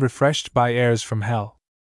heaven refreshed by airs from hell,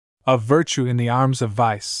 of virtue in the arms of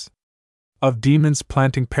vice, of demons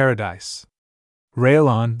planting paradise. Rail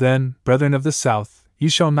on, then, brethren of the South, ye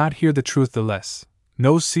shall not hear the truth the less.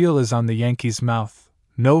 No seal is on the Yankee's mouth,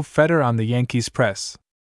 no fetter on the Yankee's press.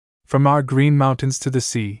 From our green mountains to the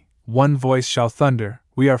sea, one voice shall thunder,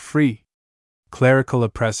 we are free. Clerical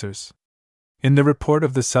oppressors. In the report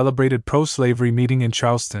of the celebrated pro-slavery meeting in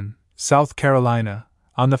Charleston, South Carolina,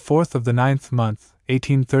 on the 4th of the 9th month,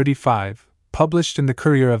 1835, published in the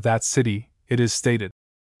Courier of that city, it is stated,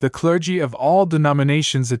 "The clergy of all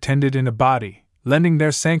denominations attended in a body, lending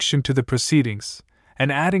their sanction to the proceedings,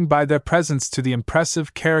 and adding by their presence to the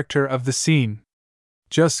impressive character of the scene.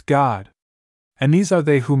 Just God. And these are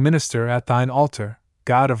they who minister at thine altar,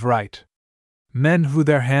 God of right. Men who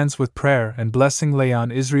their hands with prayer and blessing lay on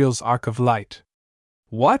Israel's ark of light.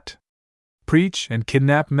 What? Preach and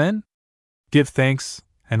kidnap men? Give thanks,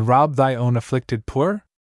 and rob thy own afflicted poor?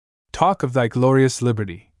 Talk of thy glorious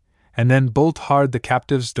liberty, and then bolt hard the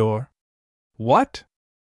captive's door? What?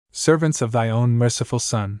 Servants of thy own merciful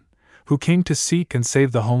Son, who came to seek and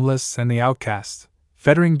save the homeless and the outcast,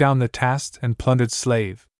 fettering down the tasked and plundered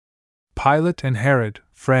slave. Pilate and Herod,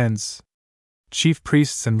 friends. Chief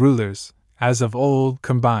priests and rulers, as of old,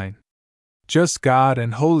 combine. Just God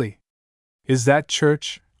and holy. Is that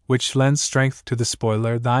church, which lends strength to the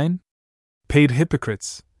spoiler, thine? Paid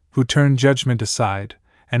hypocrites, who turn judgment aside,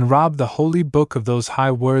 and rob the holy book of those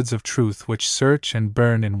high words of truth which search and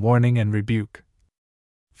burn in warning and rebuke.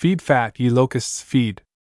 Feed fat, ye locusts, feed.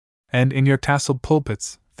 And in your tasseled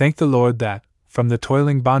pulpits, thank the Lord that, from the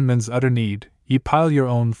toiling bondman's utter need, ye pile your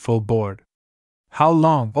own full board. How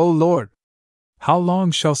long, O Lord? How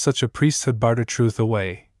long shall such a priesthood barter truth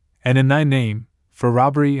away, and in thy name, for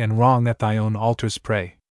robbery and wrong at thy own altars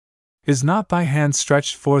pray. Is not thy hand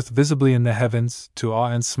stretched forth visibly in the heavens, to awe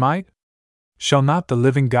and smite? Shall not the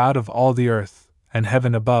living God of all the earth, and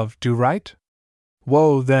heaven above, do right?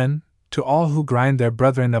 Woe, then, to all who grind their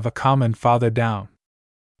brethren of a common Father down,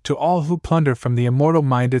 to all who plunder from the immortal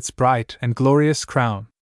mind its bright and glorious crown.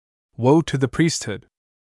 Woe to the priesthood!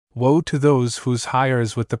 Woe to those whose hire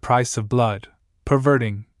is with the price of blood,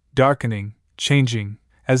 perverting, darkening, changing,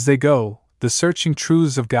 as they go, the searching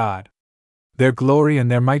truths of God. Their glory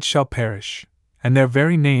and their might shall perish, and their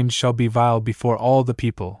very names shall be vile before all the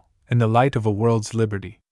people, in the light of a world's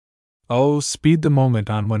liberty. Oh, speed the moment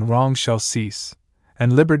on when wrong shall cease,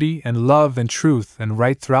 and liberty and love and truth and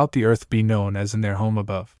right throughout the earth be known as in their home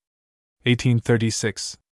above.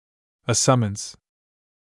 1836. A summons.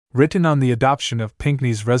 Written on the adoption of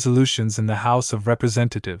Pinckney's resolutions in the House of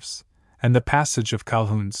Representatives, and the passage of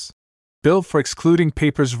Calhoun's bill for excluding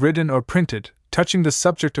papers written or printed touching the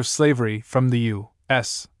subject of slavery from the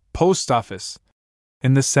U.S. Post Office,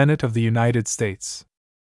 in the Senate of the United States.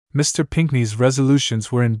 Mr. Pinckney's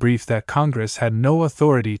resolutions were in brief that Congress had no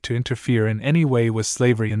authority to interfere in any way with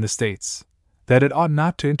slavery in the states, that it ought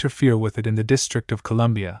not to interfere with it in the District of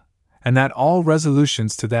Columbia, and that all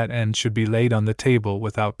resolutions to that end should be laid on the table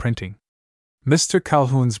without printing. Mr.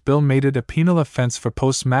 Calhoun's bill made it a penal offense for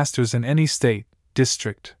postmasters in any state,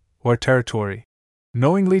 district, or territory,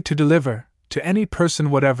 knowingly to deliver, to any person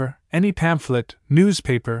whatever, any pamphlet,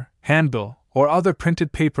 newspaper, handbill, or other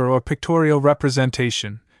printed paper or pictorial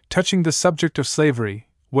representation, touching the subject of slavery,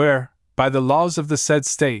 where, by the laws of the said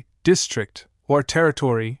state, district, or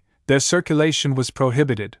territory, their circulation was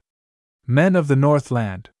prohibited. Men of the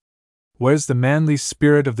Northland, where's the manly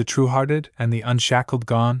spirit of the true-hearted and the unshackled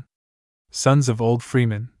gone? Sons of old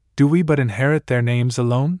freemen, do we but inherit their names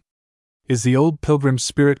alone? Is the old pilgrim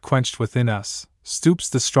spirit quenched within us? Stoops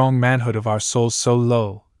the strong manhood of our souls so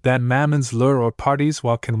low, that mammon's lure or party's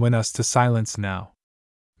will can win us to silence now?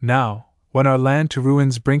 Now, when our land to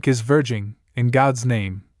ruin's brink is verging, in God's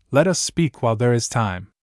name, let us speak while there is time.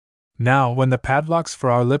 Now, when the padlocks for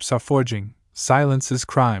our lips are forging, silence is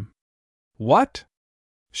crime. What?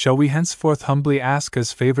 Shall we henceforth humbly ask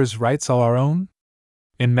as favors rights all our own?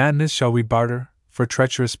 In madness shall we barter, for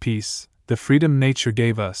treacherous peace, the freedom nature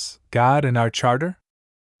gave us, God and our charter?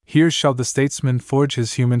 Here shall the statesman forge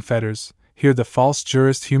his human fetters, here the false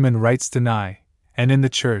jurist human rights deny, and in the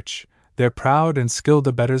church, their proud and skilled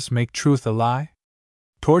abettors make truth a lie?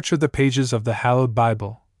 Torture the pages of the hallowed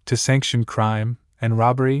Bible, to sanction crime, and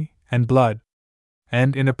robbery, and blood,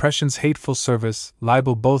 and in oppression's hateful service,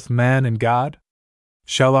 libel both man and God?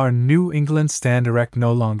 Shall our New England stand erect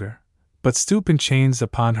no longer, but stoop in chains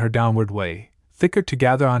upon her downward way, thicker to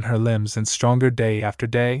gather on her limbs and stronger day after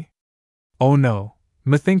day? Oh no,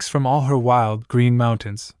 methinks from all her wild, green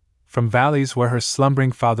mountains, from valleys where her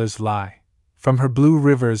slumbering fathers lie, from her blue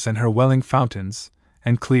rivers and her welling fountains,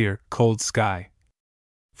 and clear, cold sky,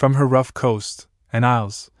 from her rough coast, and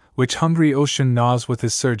isles, which hungry ocean gnaws with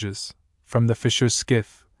his surges, from the fisher's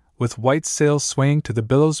skiff, with white sails swaying to the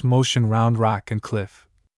billows' motion round rock and cliff,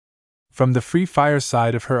 from the free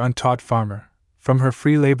fireside of her untaught farmer, from her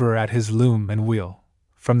free laborer at his loom and wheel,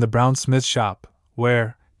 from the brown smith's shop,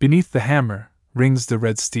 where, beneath the hammer, rings the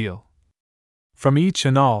red steel. From each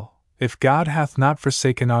and all, if God hath not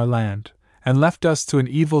forsaken our land, and left us to an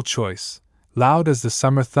evil choice, loud as the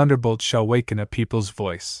summer thunderbolt shall waken a people's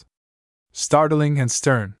voice, startling and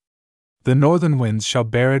stern. The northern winds shall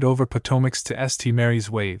bear it over Potomac's to St. Mary's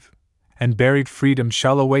wave, and buried freedom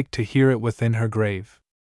shall awake to hear it within her grave.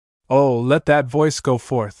 Oh, let that voice go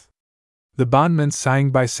forth! The bondman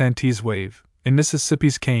sighing by Santee's wave, in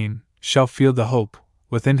Mississippi's cane, shall feel the hope,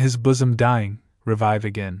 within his bosom dying, revive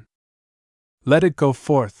again. Let it go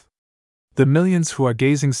forth! The millions who are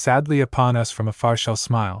gazing sadly upon us from afar shall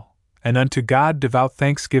smile, and unto God devout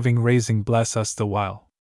thanksgiving raising bless us the while.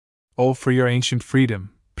 Oh, for your ancient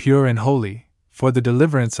freedom, pure and holy, for the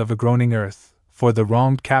deliverance of a groaning earth, for the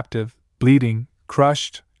wronged captive, bleeding,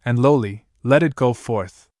 crushed, and lowly, let it go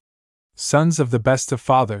forth. Sons of the best of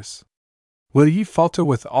fathers, will ye falter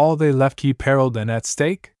with all they left ye periled and at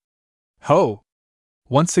stake? Ho!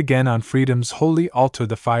 Once again on freedom's holy altar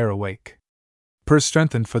the fire awake.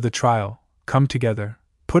 Strengthened for the trial, come together,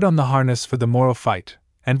 put on the harness for the moral fight,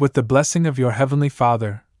 and with the blessing of your heavenly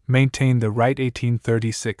Father, maintain the right.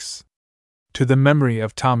 1836. To the memory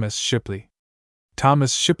of Thomas Shipley.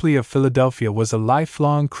 Thomas Shipley of Philadelphia was a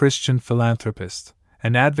lifelong Christian philanthropist,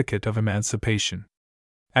 an advocate of emancipation.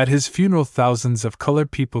 At his funeral, thousands of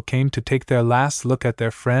colored people came to take their last look at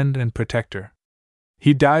their friend and protector.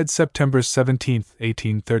 He died September 17,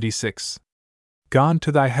 1836. Gone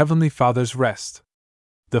to thy heavenly Father's rest.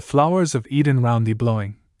 the flowers of Eden round thee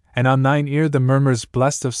blowing, and on thine ear the murmurs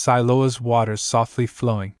blessed of Siloa's waters softly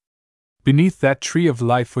flowing. Beneath that tree of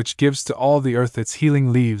life which gives to all the earth its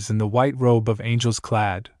healing leaves in the white robe of angels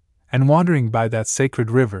clad, and wandering by that sacred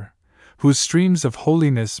river, whose streams of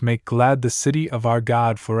holiness make glad the city of our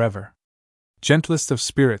God forever. Gentlest of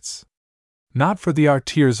spirits, not for thee our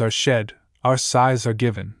tears are shed, our sighs are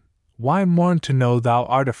given. Why mourn to know thou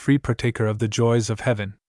art a free partaker of the joys of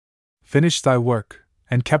heaven? Finish thy work,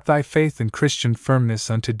 and kept thy faith in Christian firmness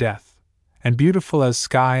unto death, and beautiful as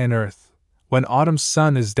sky and earth, when autumn's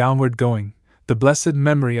sun is downward going, the blessed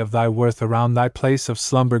memory of thy worth around thy place of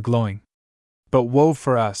slumber glowing. But woe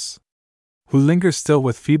for us, who linger still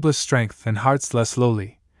with feeblest strength and hearts less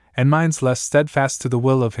lowly, and minds less steadfast to the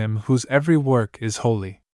will of him whose every work is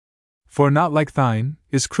holy. For not like thine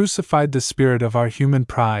is crucified the spirit of our human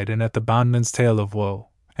pride and at the bondman's tale of woe,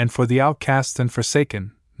 and for the outcast and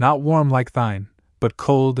forsaken, not warm like thine, but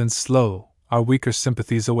cold and slow, our weaker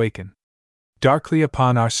sympathies awaken. Darkly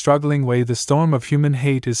upon our struggling way the storm of human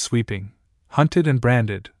hate is sweeping, hunted and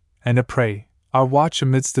branded, and a prey, our watch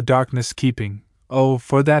amidst the darkness keeping. Oh,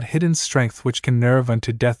 for that hidden strength which can nerve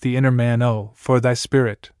unto death the inner man! Oh, for thy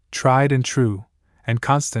spirit, tried and true, and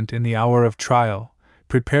constant in the hour of trial,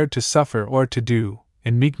 prepared to suffer or to do,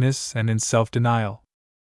 in meekness and in self-denial.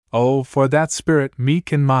 Oh, for that spirit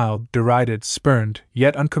meek and mild, derided, spurned,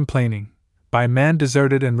 yet uncomplaining, by man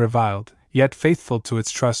deserted and reviled, yet faithful to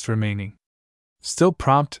its trust remaining. Still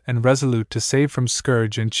prompt and resolute to save from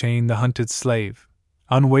scourge and chain the hunted slave,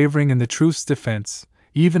 unwavering in the truth's defense,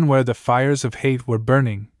 even where the fires of hate were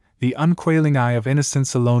burning, the unquailing eye of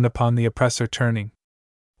innocence alone upon the oppressor turning.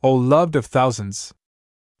 O loved of thousands!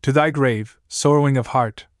 To thy grave, sorrowing of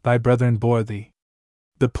heart, thy brethren bore thee.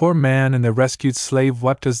 The poor man and the rescued slave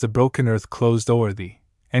wept as the broken earth closed o'er thee,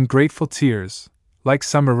 and grateful tears, like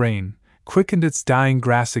summer rain, quickened its dying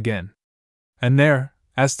grass again. And there,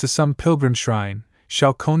 as to some pilgrim shrine,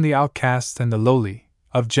 shall cone the outcast and the lowly,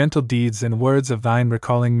 of gentle deeds and words of thine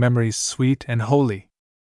recalling memories sweet and holy.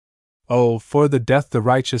 Oh, for the death the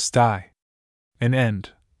righteous die! An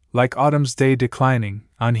end, like autumn's day declining,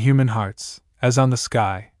 on human hearts, as on the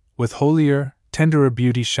sky, with holier, tenderer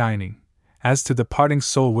beauty shining, as to the parting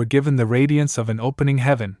soul were given the radiance of an opening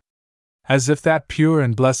heaven. As if that pure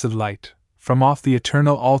and blessed light, from off the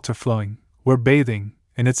eternal altar flowing, were bathing,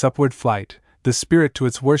 in its upward flight, the spirit to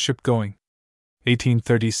its worship going.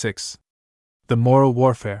 1836. The Moral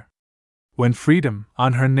Warfare. When freedom,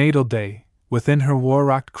 on her natal day, within her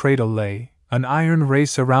war-rocked cradle lay, an iron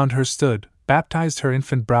race around her stood, baptized her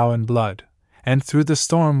infant brow in blood, and through the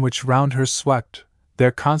storm which round her swept,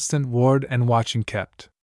 their constant ward and watching kept.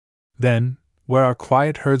 Then, where our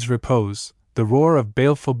quiet herds repose, the roar of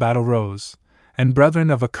baleful battle rose, and brethren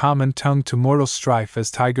of a common tongue to mortal strife as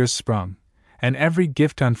tigers sprung, and every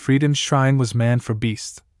gift on freedom's shrine was man for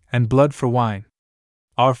beast, and blood for wine.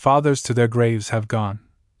 Our fathers to their graves have gone,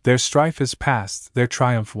 their strife is past, their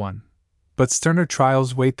triumph won. But sterner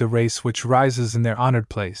trials wait the race which rises in their honored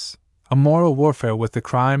place, a moral warfare with the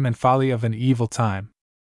crime and folly of an evil time.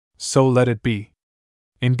 So let it be.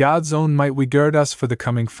 In God's own might we gird us for the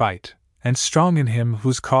coming fight, and strong in Him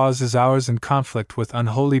whose cause is ours in conflict with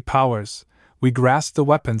unholy powers, we grasp the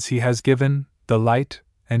weapons He has given, the light,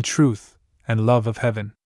 and truth, and love of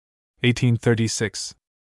heaven. 1836.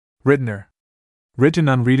 Rittner. Written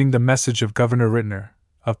on reading the message of Governor Rittner,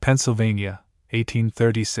 of Pennsylvania,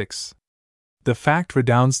 1836. The fact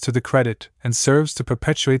redounds to the credit and serves to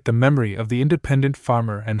perpetuate the memory of the independent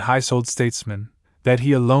farmer and high-souled statesman, that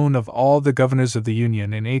he alone of all the governors of the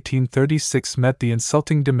Union in 1836 met the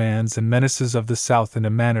insulting demands and menaces of the South in a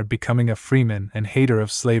manner becoming a freeman and hater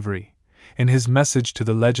of slavery, in his message to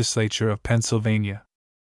the legislature of Pennsylvania.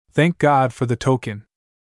 Thank God for the token.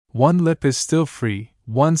 One lip is still free,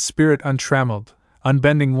 one spirit untrammeled,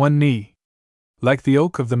 unbending one knee. Like the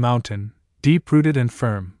oak of the mountain, deep-rooted and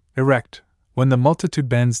firm, erect, when the multitude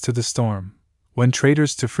bends to the storm, when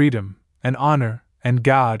traitors to freedom, and honor, and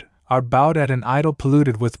God, are bowed at an idol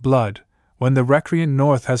polluted with blood, when the recreant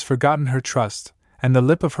North has forgotten her trust, and the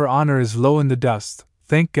lip of her honor is low in the dust,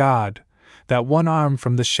 thank God, that one arm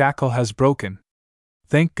from the shackle has broken.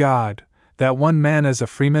 Thank God, that one man as a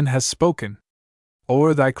freeman has spoken.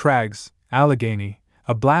 O'er thy crags, Allegheny,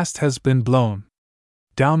 a blast has been blown.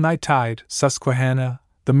 Down thy tide, Susquehanna,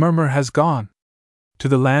 the murmur has gone. To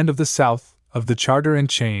the land of the South, of the charter and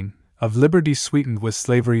chain, of liberty sweetened with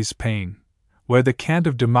slavery's pain, where the cant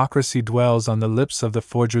of democracy dwells on the lips of the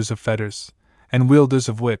forgers of fetters, and wielders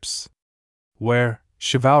of whips. Where,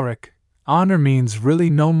 chivalric, honor means really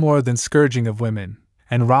no more than scourging of women,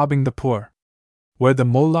 and robbing the poor. Where the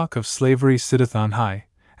Moloch of slavery sitteth on high,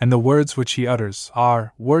 and the words which he utters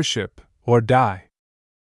are, worship, or die.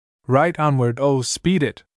 Right onward, oh, speed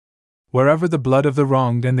it! Wherever the blood of the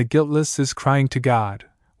wronged and the guiltless is crying to God,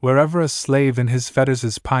 wherever a slave in his fetters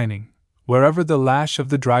is pining, wherever the lash of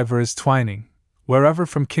the driver is twining, wherever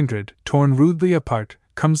from kindred, torn rudely apart,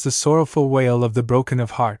 comes the sorrowful wail of the broken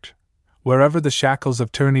of heart, wherever the shackles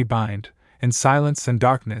of tyranny bind, in silence and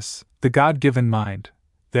darkness, the God-given mind,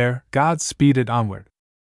 there, God speed it onward.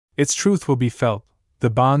 Its truth will be felt, the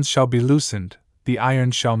bonds shall be loosened, the iron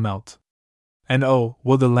shall melt. And oh,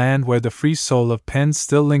 will the land where the free soul of pen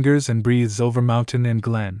still lingers and breathes over mountain and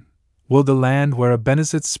glen, will the land where a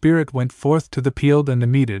Benezet's spirit went forth to the peeled and the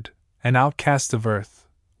meted, an outcast of earth,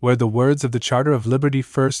 where the words of the Charter of Liberty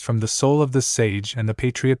first from the soul of the sage and the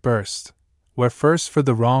patriot burst, where first for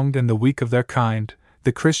the wronged and the weak of their kind,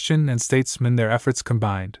 the Christian and statesman their efforts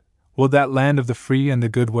combined, will that land of the free and the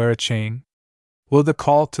good wear a chain? Will the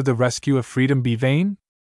call to the rescue of freedom be vain?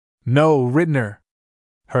 No, Rittner!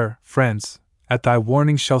 Her friends, at thy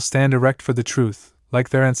warning shall stand erect for the truth, like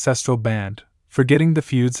their ancestral band, forgetting the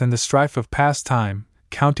feuds and the strife of past time,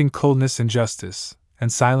 counting coldness injustice,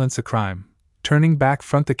 and silence a crime, turning back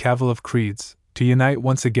front the cavil of creeds, to unite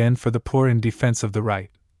once again for the poor in defense of the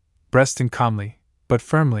right, breasting calmly, but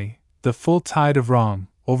firmly, the full tide of wrong,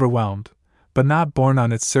 overwhelmed, but not borne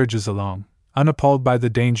on its surges along, unappalled by the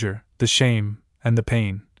danger, the shame, and the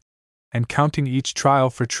pain, and counting each trial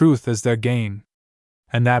for truth as their gain.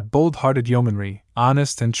 And that bold-hearted yeomanry,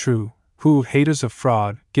 honest and true, who, haters of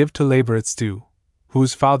fraud, give to labor its due,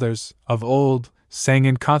 whose fathers, of old, sang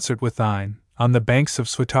in concert with thine, on the banks of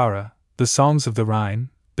Swatara, the songs of the Rhine,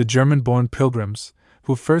 the German-born pilgrims,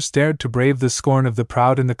 who first dared to brave the scorn of the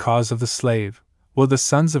proud in the cause of the slave, will the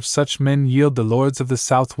sons of such men yield the lords of the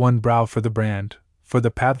South one brow for the brand, for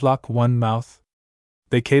the padlock one mouth?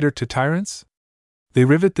 They cater to tyrants? They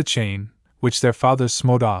rivet the chain, which their fathers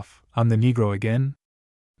smote off, on the Negro again?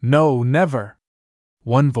 No, never!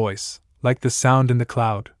 One voice, like the sound in the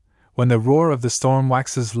cloud, when the roar of the storm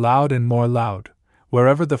waxes loud and more loud,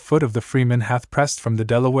 wherever the foot of the freeman hath pressed from the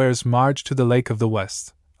Delaware's marge to the lake of the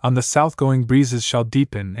west, on the south-going breezes shall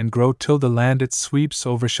deepen and grow till the land it sweeps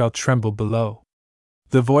over shall tremble below.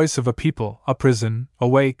 The voice of a people, a prison,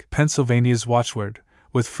 awake, Pennsylvania's watchword,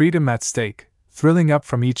 with freedom at stake, thrilling up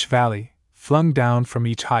from each valley, flung down from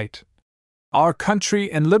each height. Our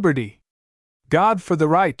country and liberty! God for the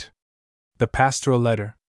right! The Pastoral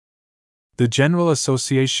Letter. The General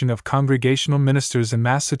Association of Congregational Ministers in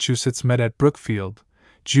Massachusetts met at Brookfield,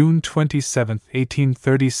 June 27,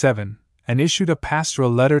 1837, and issued a pastoral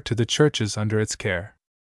letter to the churches under its care.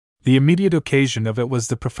 The immediate occasion of it was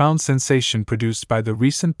the profound sensation produced by the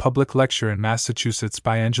recent public lecture in Massachusetts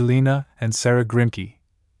by Angelina and Sarah Grimke,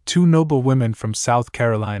 two noble women from South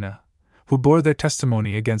Carolina, who bore their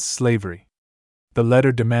testimony against slavery. The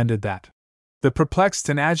letter demanded that the perplexed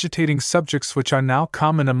and agitating subjects which are now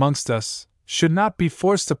common amongst us should not be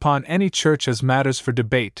forced upon any church as matters for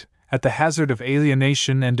debate, at the hazard of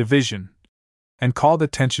alienation and division, and called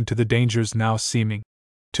attention to the dangers now seeming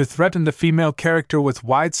to threaten the female character with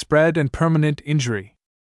widespread and permanent injury.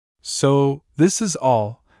 So, this is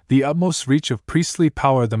all, the utmost reach of priestly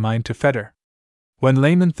power the mind to fetter. When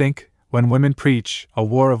laymen think, when women preach, a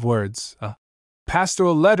war of words, a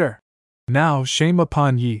pastoral letter! Now shame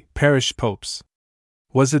upon ye, parish popes!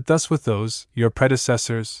 Was it thus with those, your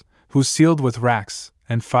predecessors, who sealed with racks,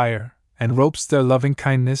 and fire, and ropes their loving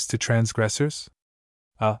kindness to transgressors?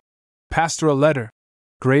 A pastoral letter!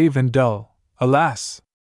 Grave and dull, alas!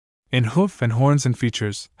 In hoof and horns and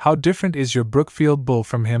features, how different is your Brookfield bull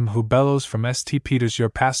from him who bellows from St. Peter's your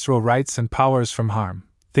pastoral rights and powers from harm,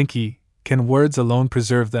 think ye, can words alone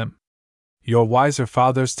preserve them? Your wiser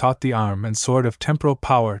fathers taught the arm and sword of temporal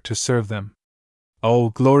power to serve them. O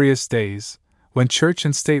glorious days, when church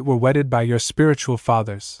and state were wedded by your spiritual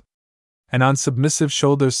fathers, and on submissive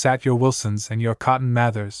shoulders sat your Wilsons and your Cotton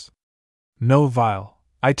Mathers. No vile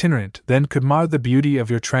itinerant then could mar the beauty of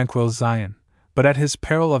your tranquil Zion, but at his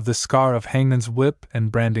peril of the scar of hangman's whip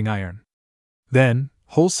and branding iron. Then,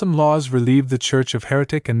 wholesome laws relieved the church of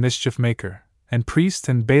heretic and mischief maker, and priest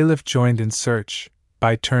and bailiff joined in search,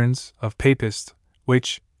 by turns, of papist,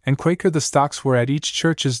 witch, and Quaker. The stocks were at each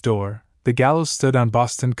church's door, the gallows stood on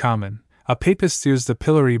Boston Common, a papist steers the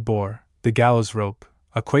pillory bore, the gallows rope,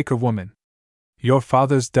 a Quaker woman. Your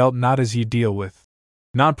fathers dealt not as ye deal with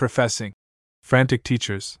non-professing, frantic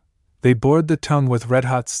teachers. They bored the tongue with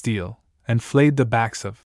red-hot steel, and flayed the backs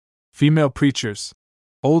of female preachers.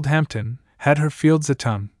 Old Hampton had her fields a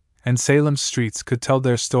tongue, and Salem's streets could tell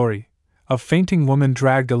their story, of fainting woman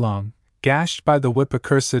dragged along, gashed by the whip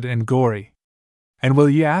accursed and gory. And will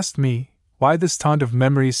ye ask me, why this taunt of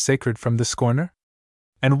memories sacred from the scorner?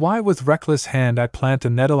 And why with reckless hand I plant a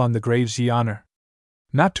nettle on the graves ye honor?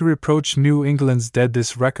 Not to reproach New England's dead,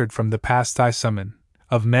 this record from the past I summon,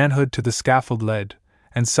 of manhood to the scaffold led,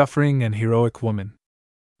 and suffering and heroic woman.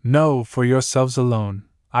 No, for yourselves alone,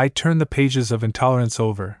 I turn the pages of intolerance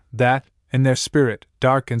over, that, in their spirit,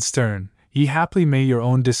 dark and stern, ye haply may your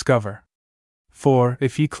own discover. For,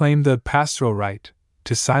 if ye claim the pastoral right,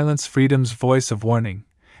 to silence freedom's voice of warning,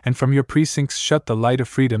 and from your precincts shut the light of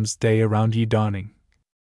freedom's day around ye dawning.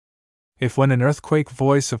 If when an earthquake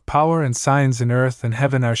voice of power and signs in earth and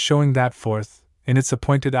heaven are showing that forth, in its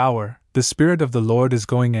appointed hour, the Spirit of the Lord is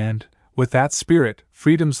going, and, with that Spirit,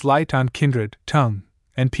 freedom's light on kindred, tongue,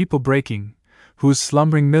 and people breaking, whose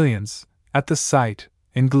slumbering millions, at the sight,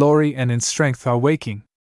 in glory and in strength are waking.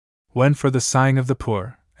 When for the sighing of the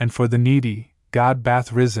poor, and for the needy, God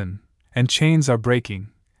bath risen, and chains are breaking,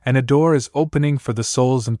 and a door is opening for the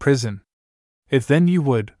souls in prison. If then ye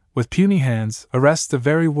would, with puny hands, arrest the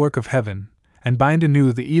very work of heaven, and bind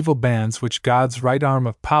anew the evil bands which God's right arm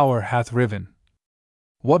of power hath riven.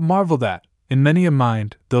 What marvel that, in many a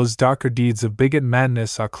mind, those darker deeds of bigot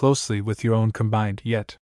madness are closely with your own combined,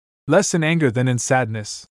 yet less in anger than in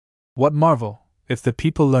sadness? What marvel, if the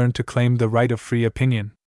people learn to claim the right of free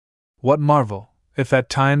opinion? What marvel, if at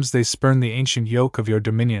times they spurn the ancient yoke of your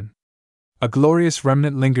dominion? A glorious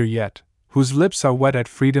remnant linger yet, whose lips are wet at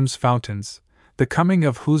freedom's fountains, the coming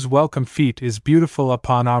of whose welcome feet is beautiful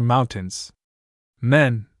upon our mountains.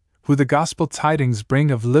 Men, who the gospel tidings bring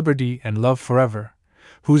of liberty and love forever,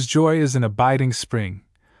 whose joy is an abiding spring,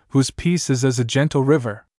 whose peace is as a gentle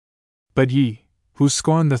river. But ye, who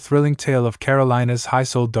scorn the thrilling tale of Carolina's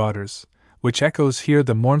high-souled daughters, which echoes here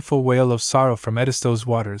the mournful wail of sorrow from Edisto's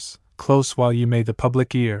waters, close while ye may the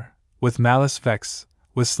public ear, with malice vex,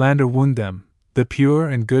 with slander wound them, the pure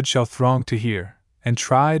and good shall throng to hear, and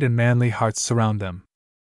tried and manly hearts surround them.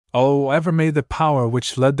 Oh, ever may the power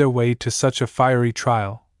which led their way to such a fiery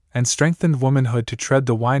trial, and strengthened womanhood to tread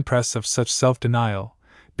the winepress of such self-denial,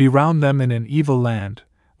 be round them in an evil land,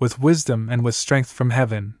 with wisdom and with strength from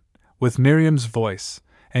heaven, with Miriam's voice,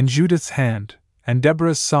 and Judith's hand, and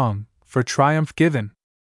Deborah's song, for triumph given.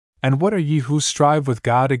 And what are ye who strive with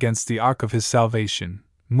God against the ark of his salvation,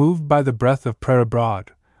 moved by the breath of prayer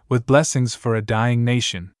abroad, with blessings for a dying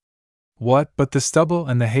nation? What but the stubble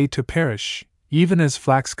and the hay to perish, even as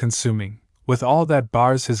flax consuming, with all that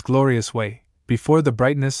bars his glorious way, before the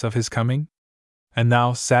brightness of his coming? And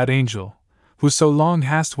thou, sad angel, who so long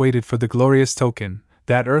hast waited for the glorious token,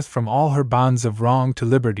 that earth from all her bonds of wrong to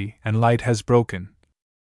liberty and light has broken.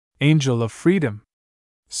 Angel of freedom!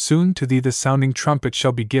 Soon to thee the sounding trumpet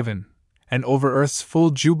shall be given, and over earth's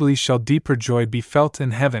full jubilee shall deeper joy be felt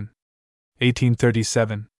in heaven.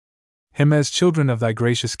 1837. Him as children of thy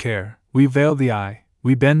gracious care, we veil the eye,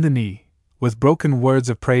 we bend the knee, with broken words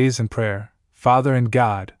of praise and prayer, Father and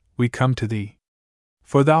God, we come to thee.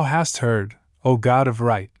 For thou hast heard, O God of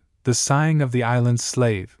right, the sighing of the island's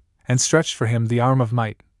slave, and stretched for him the arm of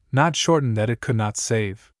might, not shortened that it could not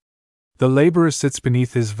save. The laborer sits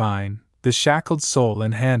beneath his vine, the shackled soul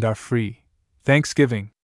and hand are free.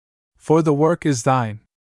 Thanksgiving. For the work is thine.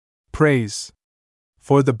 Praise.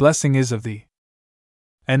 For the blessing is of thee.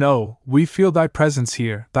 And oh, we feel thy presence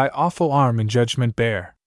here, thy awful arm in judgment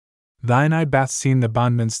bear. Thine eye bath seen the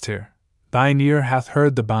bondman's tear, thine ear hath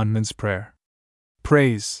heard the bondman's prayer.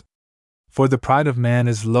 Praise. For the pride of man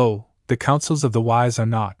is low, the counsels of the wise are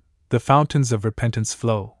naught, the fountains of repentance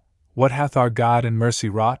flow. What hath our God in mercy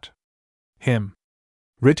wrought? Hymn.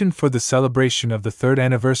 Written for the celebration of the 3rd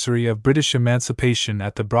anniversary of British emancipation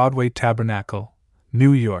at the Broadway Tabernacle,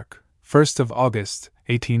 New York, 1st of August,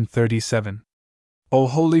 1837. O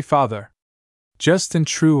Holy Father! Just and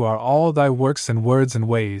true are all thy works and words and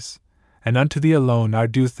ways, and unto thee alone are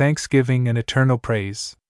due thanksgiving and eternal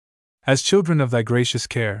praise. As children of thy gracious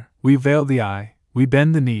care, we veil the eye, we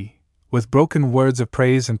bend the knee, with broken words of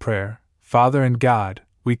praise and prayer, Father and God,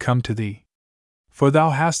 we come to thee. For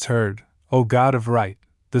thou hast heard, O God of right,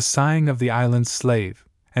 the sighing of the island's slave,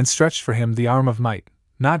 and stretched for him the arm of might,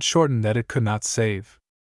 not shortened that it could not save.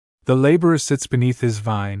 The laborer sits beneath his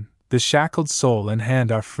vine, the shackled soul and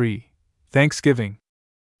hand are free. Thanksgiving.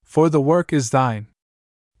 For the work is thine.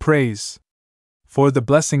 Praise. For the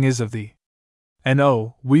blessing is of thee. And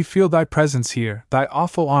oh, we feel thy presence here, thy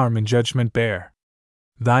awful arm in judgment bear.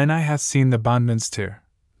 Thine eye hath seen the bondman's tear,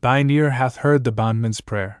 thine ear hath heard the bondman's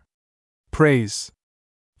prayer. Praise.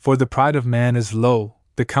 For the pride of man is low,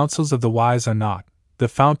 the counsels of the wise are naught, the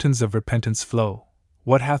fountains of repentance flow.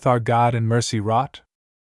 What hath our God in mercy wrought?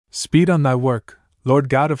 Speed on thy work, Lord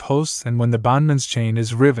God of hosts, and when the bondman's chain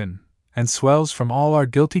is riven, and swells from all our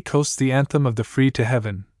guilty coasts the anthem of the free to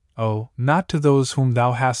heaven, oh, not to those whom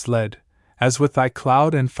thou hast led, as with thy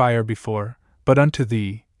cloud and fire before, but unto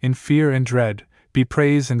thee, in fear and dread, be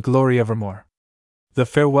praise and glory evermore. The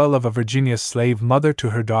farewell of a Virginia slave mother to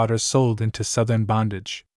her daughters sold into southern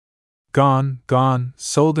bondage. Gone, gone,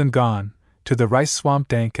 sold and gone, to the rice swamp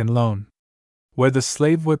dank and lone, where the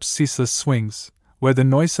slave whip ceaseless swings, where the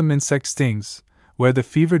noisome insect stings, where the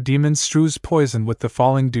fever demon strews poison with the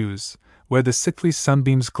falling dews, where the sickly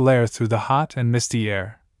sunbeams glare through the hot and misty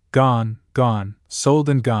air. Gone, gone, sold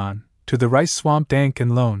and gone, to the rice swamp dank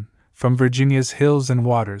and lone, from Virginia's hills and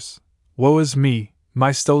waters. Woe is me,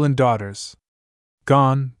 my stolen daughters!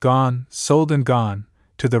 Gone, gone, sold and gone,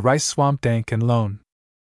 to the rice swamp dank and lone.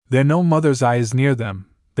 There no mother's eye is near them,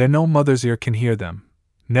 there no mother's ear can hear them.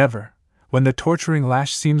 Never, when the torturing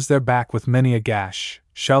lash seams their back with many a gash,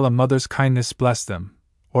 shall a mother's kindness bless them,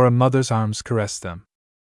 or a mother's arms caress them.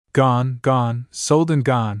 Gone, gone, sold and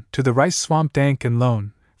gone, to the rice swamp dank and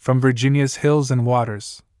lone, from Virginia's hills and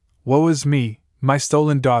waters. Woe is me, my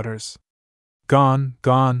stolen daughters! Gone,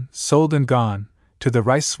 gone, sold and gone, to the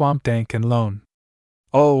rice swamp dank and lone.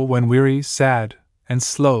 Oh, when weary, sad, and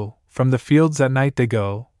slow, from the fields at night they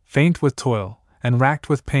go, faint with toil, and racked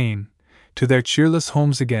with pain, to their cheerless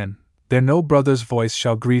homes again, there no brother's voice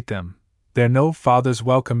shall greet them, there no father's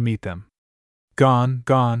welcome meet them. Gone,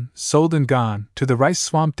 gone, sold and gone, to the rice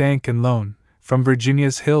swamp dank and lone, from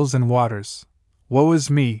Virginia's hills and waters. Woe is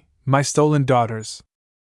me, my stolen daughters!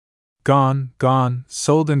 Gone, gone,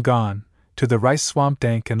 sold and gone, to the rice swamp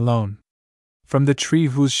dank and lone. From the tree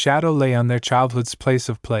whose shadow lay on their childhood's place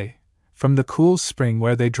of play, from the cool spring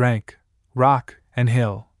where they drank, rock, and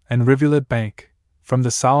hill, and rivulet bank, from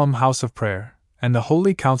the solemn house of prayer, and the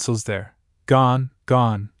holy councils there. Gone,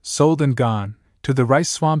 gone, sold and gone, to the rice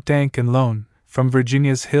swamp dank and lone, from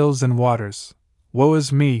Virginia's hills and waters. Woe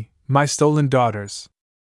is me, my stolen daughters!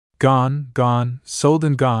 Gone, gone, sold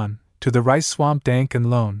and gone, to the rice swamp dank and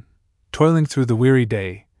lone, toiling through the weary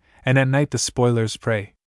day, and at night the spoilers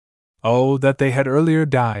prey. Oh, that they had earlier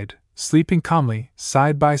died, sleeping calmly,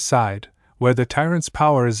 side by side, where the tyrant's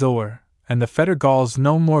power is o'er, and the fetter galls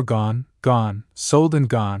no more. Gone, gone, sold and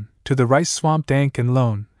gone, to the rice swamp dank and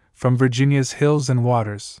lone, from Virginia's hills and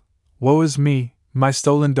waters. Woe is me, my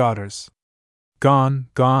stolen daughters! Gone,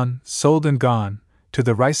 gone, sold and gone, to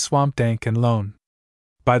the rice swamp dank and lone.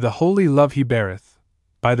 By the holy love he beareth,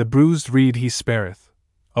 by the bruised reed he spareth.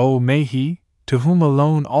 Oh, may he, to whom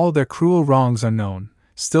alone all their cruel wrongs are known,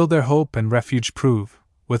 still their hope and refuge prove,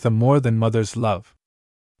 with a more than mother's love.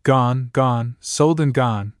 Gone, gone, sold and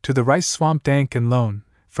gone, to the rice swamp dank and lone,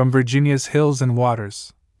 from Virginia's hills and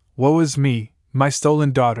waters. Woe is me, my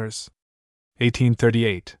stolen daughters!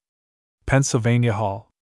 1838. Pennsylvania Hall.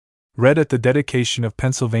 Read at the dedication of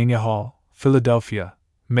Pennsylvania Hall, Philadelphia,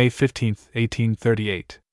 May 15,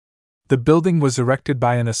 1838. The building was erected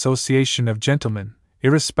by an association of gentlemen,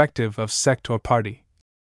 irrespective of sect or party.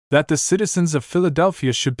 That the citizens of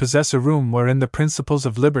Philadelphia should possess a room wherein the principles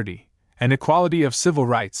of liberty and equality of civil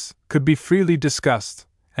rights could be freely discussed,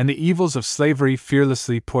 and the evils of slavery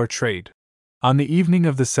fearlessly portrayed. On the evening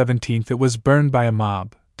of the 17th it was burned by a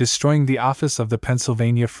mob, destroying the office of the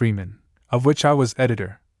Pennsylvania Freeman, of which I was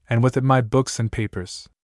editor, and with it my books and papers.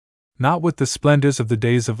 Not with the splendors of the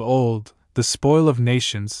days of old, the spoil of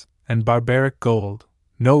nations, and barbaric gold,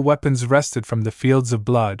 no weapons wrested from the fields of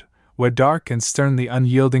blood, where dark and stern the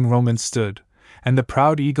unyielding Roman stood, and the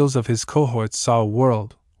proud eagles of his cohorts saw a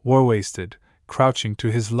world, war-wasted, crouching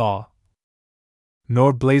to his law.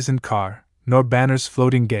 Nor blazoned car, nor banners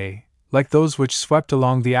floating gay, like those which swept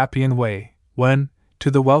along the Appian Way, when, to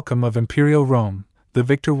the welcome of imperial Rome, the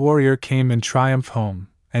victor warrior came in triumph home,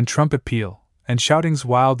 and trumpet peal, and shoutings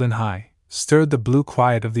wild and high, stirred the blue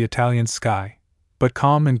quiet of the Italian sky, but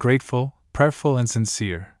calm and grateful, prayerful and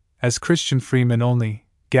sincere, as Christian freemen only,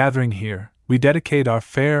 gathering here, we dedicate our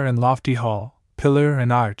fair and lofty hall, pillar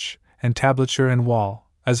and arch, and tablature and wall,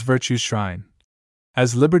 as virtue's shrine,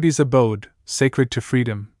 as liberty's abode, sacred to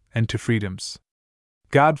freedom, and to freedom's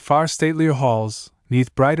God. Far statelier halls,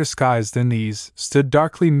 'neath brighter skies than these, stood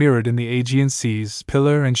darkly mirrored in the Aegean seas,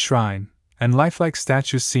 pillar and shrine, and lifelike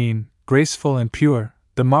statues seen, graceful and pure,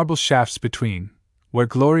 the marble shafts between, where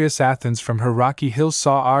glorious Athens from her rocky hills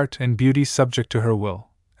saw art and beauty subject to her will,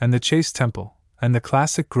 and the chaste temple, and the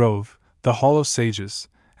classic grove, the hall of sages,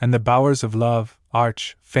 and the bowers of love,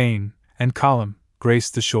 arch, fane, and column,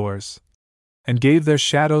 graced the shores, and gave their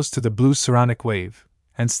shadows to the blue Saronic wave,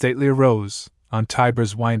 and statelier rose, on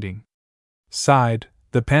Tiber's winding side,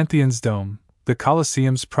 the Pantheon's dome, the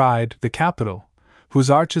Colosseum's pride, the Capitol, whose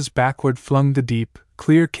arches backward flung the deep,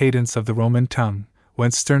 clear cadence of the Roman tongue,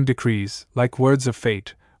 whence stern decrees, like words of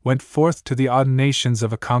fate, went forth to the awed nations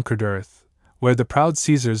of a conquered earth, where the proud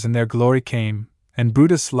Caesars in their glory came, and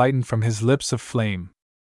Brutus lightened from his lips of flame.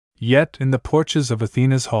 Yet in the porches of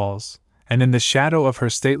Athena's halls, and in the shadow of her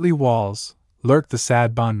stately walls, lurked the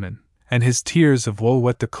sad bondman, and his tears of woe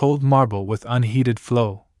wet the cold marble with unheeded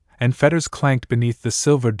flow, and fetters clanked beneath the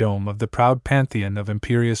silver dome of the proud pantheon of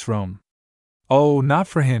imperious Rome. Oh, not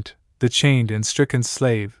for hint, the chained and stricken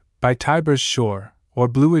slave, by Tiber's shore, or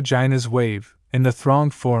blue Aegina's wave, in the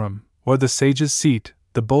thronged forum, or the sage's seat,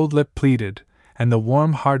 the bold lip pleaded, and the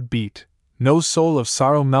warm heart beat. No soul of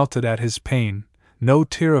sorrow melted at his pain, no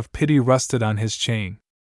tear of pity rusted on his chain.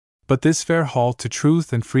 But this fair hall to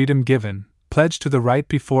truth and freedom given, pledged to the right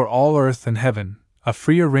before all earth and heaven, a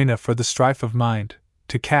free arena for the strife of mind,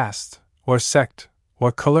 to caste, or sect,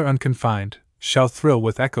 or color unconfined, shall thrill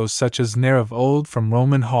with echoes such as ne'er of old from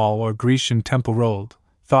Roman hall or Grecian temple rolled.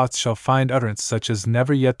 Thoughts shall find utterance such as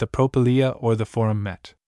never yet the Propylaea or the Forum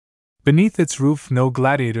met. Beneath its roof no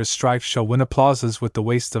gladiator's strife shall win applauses with the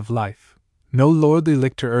waste of life, no lordly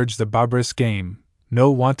lictor urge the barbarous game,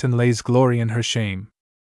 no wanton lays glory in her shame.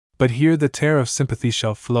 But here the tear of sympathy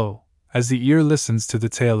shall flow, as the ear listens to the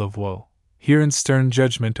tale of woe. Here in stern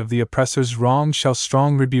judgment of the oppressor's wrong shall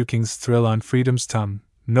strong rebukings thrill on freedom's tongue,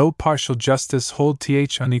 no partial justice hold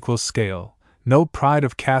unequal scale, no pride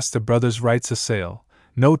of caste a brother's rights assail,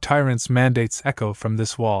 no tyrant's mandates echo from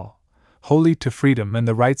this wall, holy to freedom and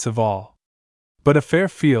the rights of all. But a fair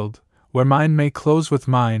field, where mind may close with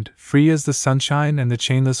mind, free as the sunshine and the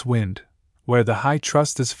chainless wind, where the high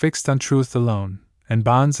trust is fixed on truth alone, and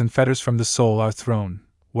bonds and fetters from the soul are thrown,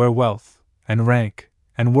 where wealth, and rank,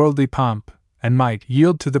 and worldly pomp, and might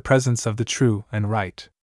yield to the presence of the true and right.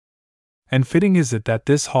 And fitting is it that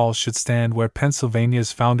this hall should stand where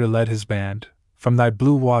Pennsylvania's founder led his band, from thy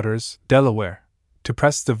blue waters, Delaware, to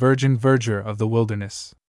press the virgin verdure of the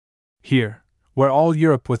wilderness. Here, where all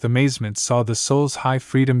Europe with amazement saw the soul's high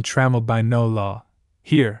freedom trammeled by no law.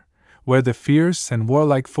 Here, where the fierce and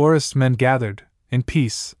warlike forest men gathered, in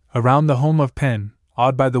peace, around the home of Penn,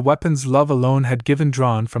 awed by the weapons love alone had given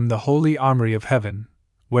drawn from the holy armory of heaven.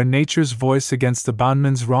 Where nature's voice against the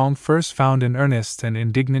bondman's wrong first found an earnest and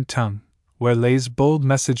indignant tongue. Where Lay's bold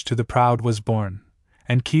message to the proud was born,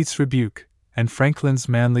 and Keith's rebuke, and Franklin's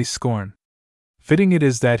manly scorn. Fitting it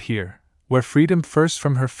is that here, where freedom first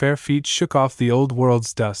from her fair feet shook off the old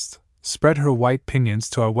world's dust, spread her white pinions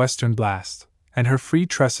to our western blast, and her free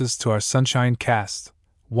tresses to our sunshine cast,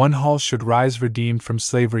 one hall should rise redeemed from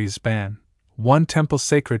slavery's ban, one temple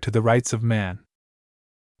sacred to the rights of man.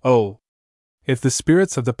 Oh, if the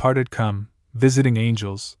spirits of the parted come, visiting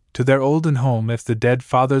angels, to their olden home, if the dead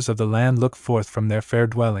fathers of the land look forth from their fair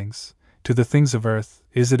dwellings, to the things of earth,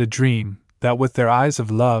 is it a dream, that with their eyes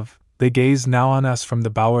of love, they gaze now on us from the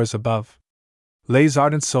bowers above? Lay's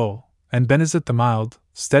ardent soul, and Benezet the mild,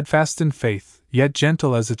 steadfast in faith, yet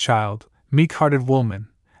gentle as a child, meek-hearted Woolman,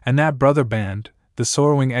 and that brother band, the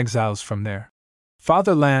sorrowing exiles from their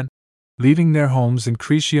fatherland, leaving their homes in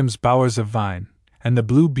Cretium's bowers of vine, and the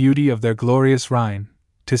blue beauty of their glorious Rhine,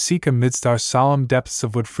 to seek amidst our solemn depths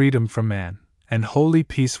of wood freedom from man, and holy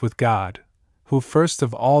peace with God, who first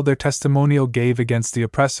of all their testimonial gave against the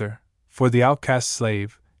oppressor, for the outcast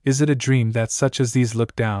slave. Is it a dream that such as these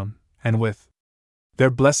look down, and with their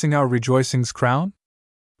blessing our rejoicings crown?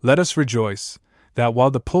 Let us rejoice, that while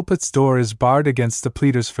the pulpit's door is barred against the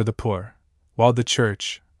pleaders for the poor, while the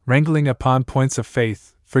church, wrangling upon points of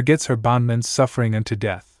faith, forgets her bondman's suffering unto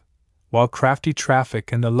death, while crafty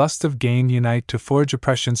traffic and the lust of gain unite to forge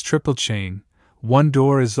oppression's triple chain, one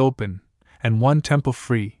door is open, and one temple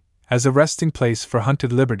free, as a resting place for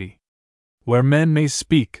hunted liberty, where men may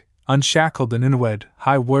speak, unshackled and unwed,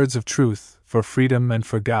 high words of truth, for freedom and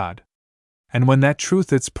for God. And when that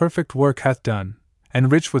truth its perfect work hath done,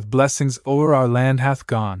 and rich with blessings o'er our land hath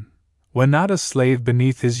gone, when not a slave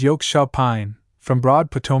beneath his yoke shall pine, from broad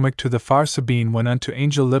Potomac to the far Sabine, when unto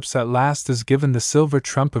angel lips at last is given the silver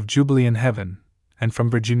trump of Jubilee in heaven, and from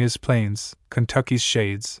Virginia's plains, Kentucky's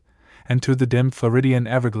shades, and to the dim Floridian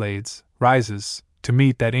Everglades, rises, to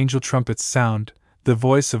meet that angel trumpet's sound, the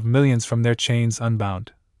voice of millions from their chains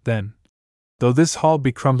unbound, then, though this hall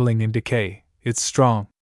be crumbling in decay, its strong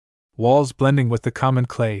walls blending with the common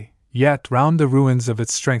clay, yet round the ruins of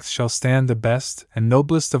its strength shall stand the best and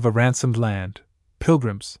noblest of a ransomed land,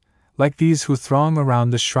 pilgrims, like these who throng around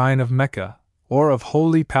the shrine of Mecca, or of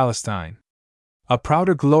holy Palestine. A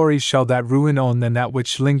prouder glory shall that ruin own than that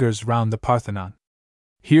which lingers round the Parthenon.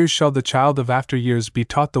 Here shall the child of after years be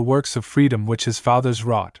taught the works of freedom which his fathers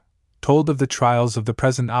wrought, told of the trials of the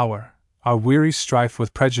present hour, our weary strife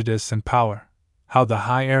with prejudice and power, how the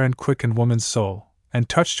high errand quickened woman's soul, and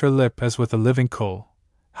touched her lip as with a living coal,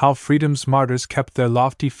 how freedom's martyrs kept their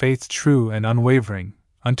lofty faith true and unwavering,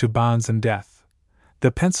 unto bonds and death,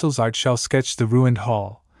 The pencil's art shall sketch the ruined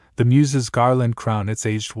hall, the muse's garland crown its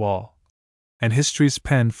aged wall, and history's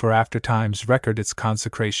pen for after times record its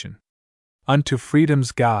consecration. Unto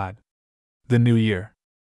freedom's God. The New Year.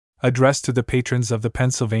 Addressed to the patrons of the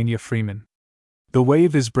Pennsylvania freemen. The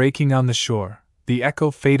wave is breaking on the shore, the echo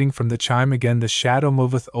fading from the chime, again the shadow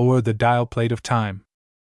moveth o'er the dial plate of time.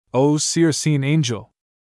 O seer seen angel!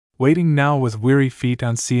 Waiting now with weary feet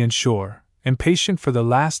on sea and shore, impatient for the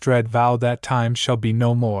last dread vow that time shall be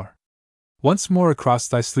no more. Once more across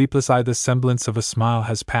thy sleepless eye the semblance of a smile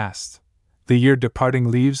has passed. The year departing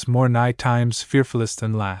leaves more nigh time's fearfullest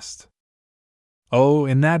and last. Oh,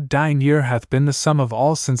 in that dying year hath been the sum of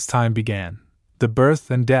all since time began, the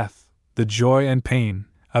birth and death, the joy and pain,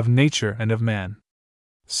 of nature and of man.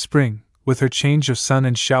 Spring, with her change of sun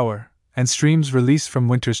and shower, and streams released from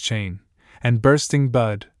winter's chain, and bursting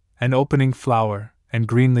bud, and opening flower, and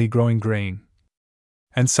greenly growing grain.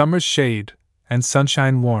 And summer's shade, and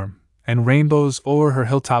sunshine warm, and rainbows o'er her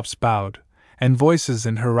hilltops bowed, and voices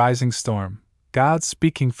in her rising storm, God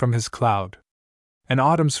speaking from his cloud. And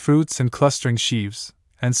autumn's fruits in clustering sheaves,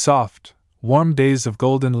 and soft, warm days of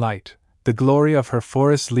golden light, the glory of her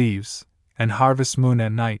forest leaves, and harvest moon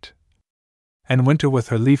at night. And winter with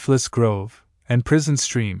her leafless grove, and prison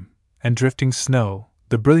stream, and drifting snow,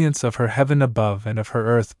 the brilliance of her heaven above and of her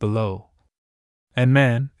earth below. And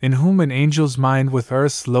man, in whom an angel's mind with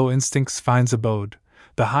earth's low instincts finds abode,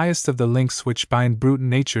 the highest of the links which bind brute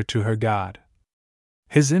nature to her God.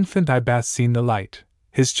 His infant eye bath seen the light,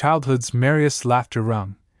 his childhood's merriest laughter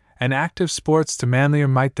rung, and active sports to manlier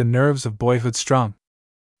might the nerves of boyhood strung.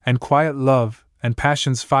 And quiet love, and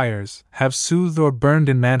passion's fires, have soothed or burned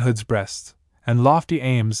in manhood's breast, and lofty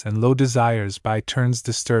aims and low desires by turns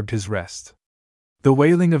disturbed his rest. The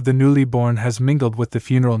wailing of the newly born has mingled with the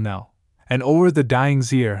funeral knell, and o'er the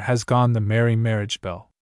dying's ear has gone the merry marriage bell.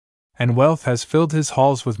 And wealth has filled his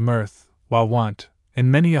halls with mirth, while want, in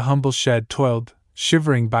many a humble shed, toiled,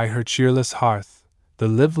 shivering by her cheerless hearth, the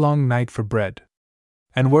livelong night for bread.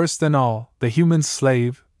 And worse than all, the human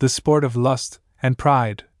slave, the sport of lust, and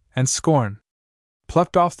pride, and scorn,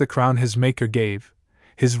 plucked off the crown his Maker gave,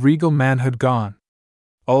 his regal manhood gone.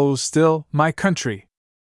 Oh, still, my country!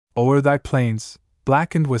 O'er thy plains,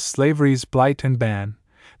 blackened with slavery's blight and ban,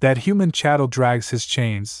 that human chattel drags his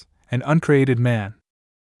chains, an uncreated man.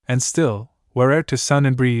 And still, where'er to sun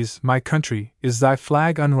and breeze, my country, is thy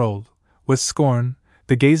flag unrolled, with scorn,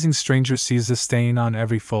 the gazing stranger sees the stain on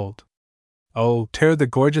every fold. Oh, tear the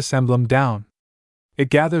gorgeous emblem down! It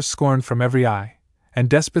gathers scorn from every eye, and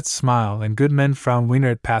despots smile and good men frown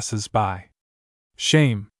whene'er it passes by.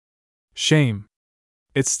 Shame! Shame!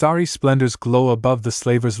 Its starry splendors glow above the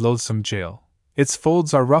slaver's loathsome jail, its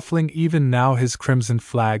folds are ruffling even now his crimson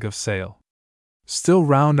flag of sail. Still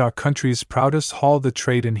round our country's proudest hall the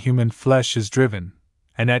trade in human flesh is driven,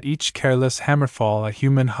 and at each careless hammerfall a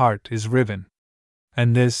human heart is riven.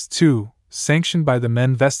 And this, too, sanctioned by the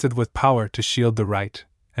men vested with power to shield the right,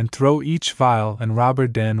 and throw each vile and robber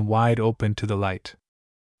den wide open to the light.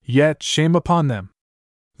 Yet, shame upon them!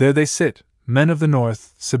 There they sit, men of the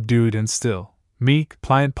North, subdued and still, meek,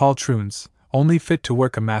 pliant poltroons, only fit to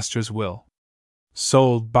work a master's will.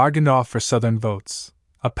 Sold, bargained off for Southern votes,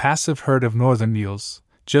 a passive herd of Northern mules,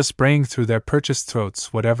 just braying through their purchased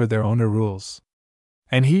throats whatever their owner rules.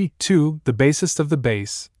 And he, too, the basest of the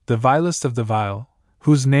base, the vilest of the vile,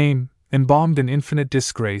 whose name, embalmed in infinite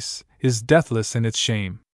disgrace, is deathless in its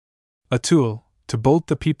shame. A tool, to bolt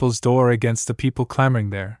the people's door against the people clamoring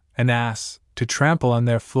there, an ass, to trample on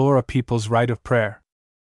their floor a people's right of prayer.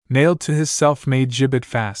 Nailed to his self-made gibbet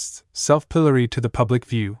fast, self-pillory to the public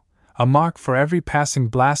view, a mark for every passing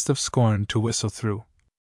blast of scorn to whistle through.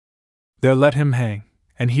 There let him hang,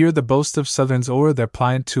 and hear the boast of Southerns o'er their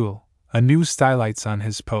pliant tool, a new stylites on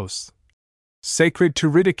his post. Sacred to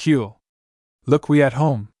ridicule! Look we at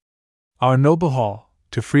home. Our noble hall,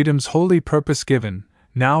 to freedom's holy purpose given,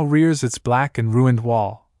 now rears its black and ruined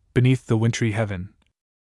wall, beneath the wintry heaven.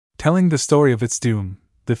 Telling the story of its doom,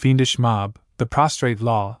 the fiendish mob, the prostrate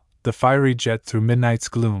law, the fiery jet through midnight's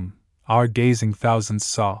gloom, our gazing thousands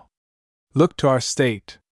saw. Look to our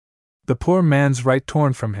state! The poor man's right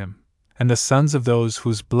torn from him, and the sons of those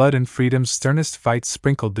whose blood in freedom's sternest fight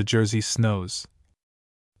sprinkled the Jersey snows.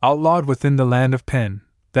 Outlawed within the land of pen,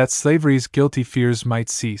 that slavery's guilty fears might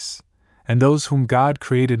cease, and those whom God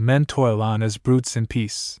created men toil on as brutes in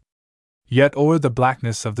peace. Yet o'er the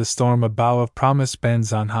blackness of the storm a bough of promise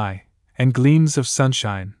bends on high, and gleams of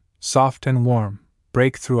sunshine, soft and warm,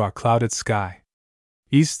 break through our clouded sky.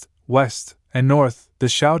 East, west, and north, the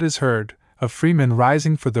shout is heard, of freemen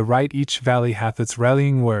rising for the right. Each valley hath its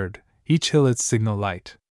rallying word, each hill its signal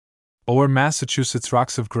light. O'er Massachusetts'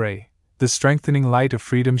 rocks of gray, the strengthening light of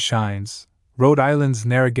freedom shines, Rhode Island's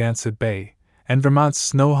Narragansett Bay, and Vermont's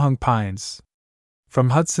snow-hung pines.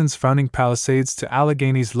 From Hudson's frowning palisades to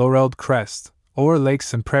Allegheny's laureled crest, o'er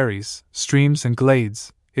lakes and prairies, streams and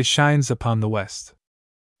glades, it shines upon the west.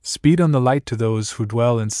 Speed on the light to those who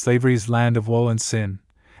dwell in slavery's land of woe and sin,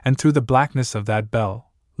 and through the blackness of that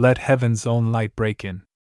bell, let heaven's own light break in.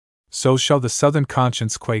 So shall the southern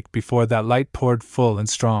conscience quake before that light poured full and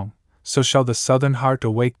strong, so shall the southern heart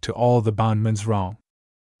awake to all the bondman's wrong.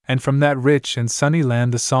 And from that rich and sunny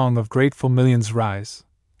land the song of grateful millions rise,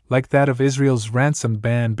 like that of Israel's ransomed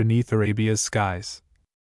band beneath Arabia's skies.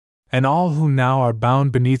 And all who now are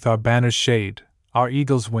bound beneath our banner's shade, our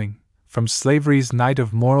eagle's wing, from slavery's night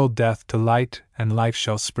of moral death to light and life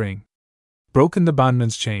shall spring. Broken the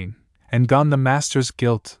bondman's chain, and gone the master's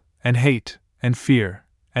guilt, and hate, and fear,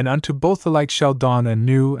 and unto both alike shall dawn a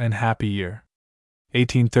new and happy year.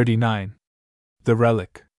 1839. The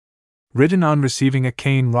Relic. Written on receiving a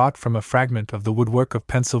cane wrought from a fragment of the woodwork of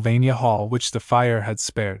Pennsylvania Hall which the fire had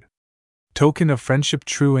spared. Token of friendship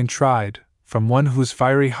true and tried, from one whose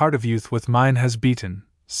fiery heart of youth with mine has beaten,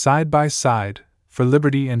 side by side, for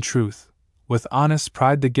liberty and truth. With honest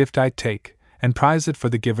pride the gift I take, and prize it for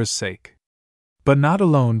the giver's sake. But not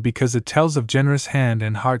alone because it tells of generous hand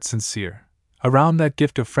and heart sincere. Around that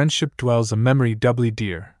gift of friendship dwells a memory doubly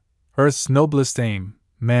dear. Earth's noblest aim,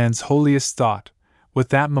 man's holiest thought, with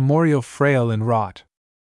that memorial frail and wrought.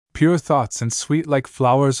 Pure thoughts and sweet like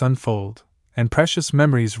flowers unfold, and precious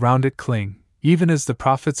memories round it cling, even as the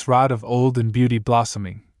prophet's rod of old in beauty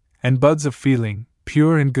blossoming, and buds of feeling,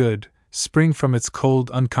 pure and good, spring from its cold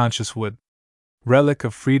unconscious wood. Relic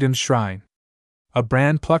of freedom's shrine. A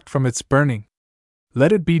brand plucked from its burning.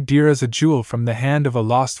 Let it be dear as a jewel from the hand of a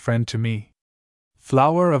lost friend to me.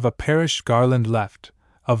 Flower of a perished garland left,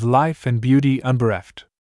 of life and beauty unbereft.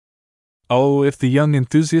 Oh, if the young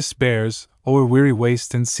enthusiast bears, o'er weary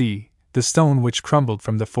waste and sea, the stone which crumbled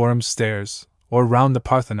from the Forum's stairs, or round the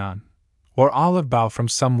Parthenon, or olive bough from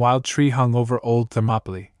some wild tree hung over old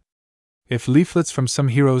Thermopylae. If leaflets from some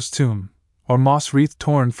hero's tomb, or moss wreath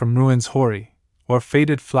torn from ruins hoary, or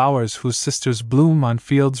faded flowers whose sisters bloom on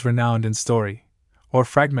fields renowned in story, or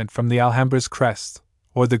fragment from the Alhambra's crest,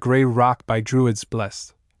 or the grey rock by Druids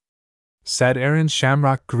blessed. Sad Erin's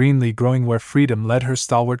shamrock greenly growing where freedom led her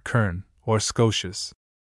stalwart kern, or Scotia's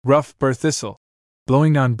rough bur thistle,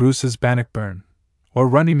 blowing on Bruce's bannockburn, or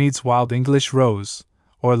Runnymede wild English rose,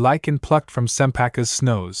 or lichen plucked from Sempaca's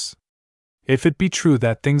snows. If it be true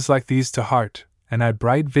that things like these to heart, and I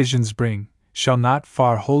bright visions bring, shall not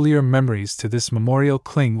far holier memories to this memorial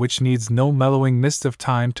cling which needs no mellowing mist of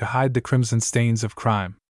time to hide the crimson stains of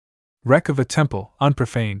crime. Wreck of a temple,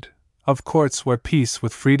 unprofaned, of courts where peace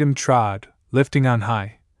with freedom trod, lifting on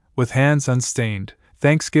high, with hands unstained,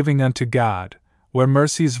 thanksgiving unto God, where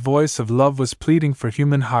mercy's voice of love was pleading for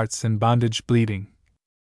human hearts in bondage bleeding.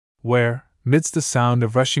 Where, midst the sound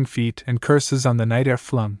of rushing feet and curses on the night air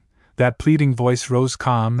flung, that pleading voice rose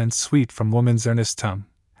calm and sweet from woman's earnest tongue,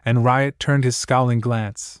 and riot turned his scowling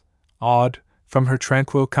glance, awed, from her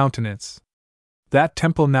tranquil countenance. That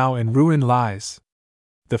temple now in ruin lies,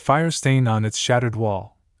 the fire stain on its shattered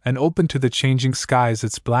wall, and open to the changing skies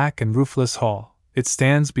its black and roofless hall. It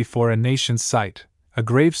stands before a nation's sight, a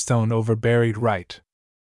gravestone over buried right.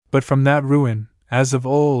 But from that ruin, as of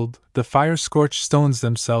old, the fire-scorched stones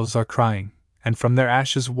themselves are crying, and from their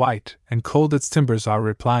ashes white and cold its timbers are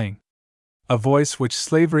replying. A voice which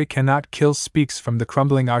slavery cannot kill speaks from the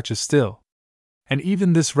crumbling arches still. And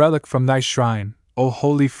even this relic from thy shrine, O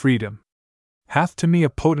holy freedom, hath to me a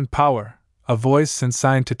potent power, a voice and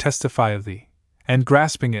sign to testify of thee, and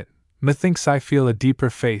grasping it, methinks I feel a deeper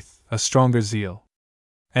faith, a stronger zeal.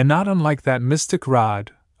 And not unlike that mystic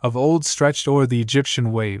rod, of old stretched o'er the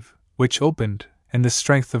Egyptian wave, which opened, in the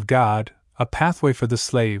strength of God, a pathway for the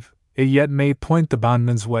slave, it yet may point the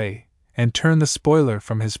bondman's way, and turn the spoiler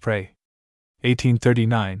from his prey.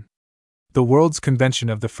 1839. The World's Convention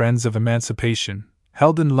of the Friends of Emancipation,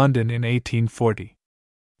 held in London in 1840.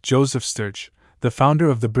 Joseph Sturge, the founder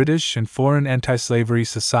of the British and Foreign Anti-Slavery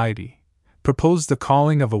Society, proposed the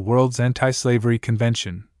calling of a World's Anti-Slavery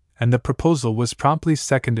Convention, and the proposal was promptly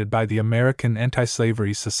seconded by the American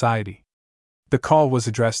Anti-Slavery Society. The call was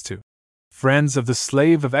addressed to friends of the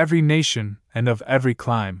slave of every nation and of every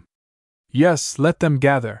clime. Yes, let them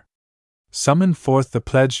gather. Summon forth the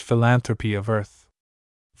pledged philanthropy of earth.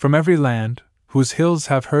 From every land, whose hills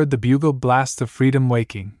have heard the bugle blast of freedom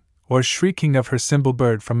waking, or shrieking of her cymbal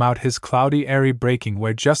bird from out his cloudy eyrie breaking,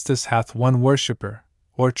 where justice hath one worshipper,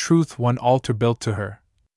 or truth one altar built to her.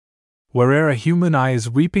 Where'er a human eye is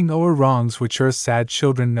weeping o'er wrongs which earth's sad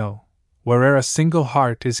children know, where'er a single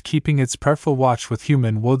heart is keeping its prayerful watch with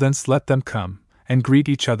human woe, thence let them come, and greet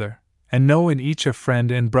each other, and know in each a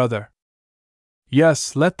friend and brother.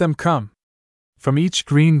 Yes, let them come! From each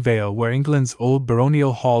green vale where England's old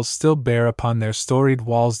baronial halls still bear upon their storied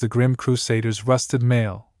walls the grim crusader's rusted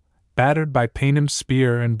mail, battered by Paynham's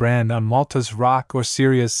spear and brand on Malta's rock or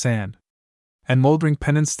Syria's sand, and mouldering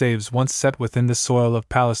pennon staves once set within the soil of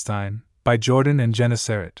Palestine, by Jordan and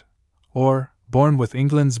Gennesaret, or, borne with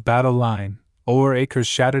England's battle line, o'er acres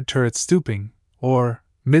shattered turrets stooping, or,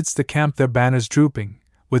 midst the camp their banners drooping,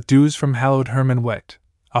 with dews from hallowed Hermon wet,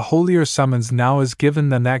 a holier summons now is given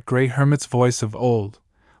than that grey hermit's voice of old,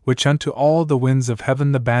 which unto all the winds of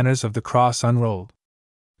heaven the banners of the cross unrolled.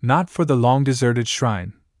 Not for the long deserted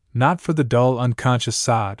shrine, not for the dull unconscious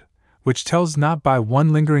sod, which tells not by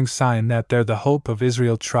one lingering sign that there the hope of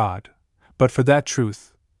Israel trod, but for that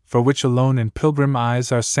truth, for which alone in pilgrim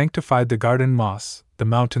eyes are sanctified the garden moss, the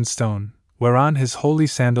mountain stone, whereon his holy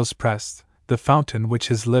sandals pressed, the fountain which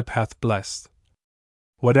his lip hath blessed.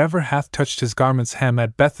 Whatever hath touched his garment's hem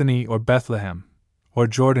at Bethany or Bethlehem, or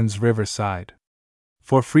Jordan's river side.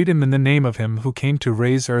 For freedom in the name of him who came to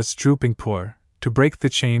raise earth's drooping poor, to break the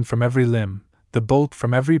chain from every limb, the bolt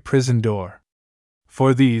from every prison door.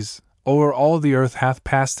 For these, o'er all the earth hath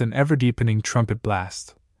passed an ever-deepening trumpet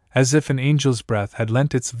blast, as if an angel's breath had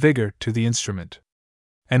lent its vigor to the instrument.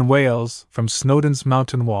 And Wales, from Snowdon's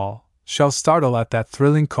mountain wall, shall startle at that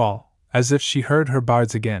thrilling call, as if she heard her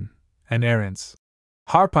bards again, and Erin's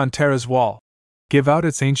harp on Tara's wall give out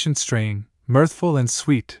its ancient strain, mirthful and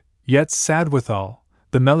sweet, yet sad withal,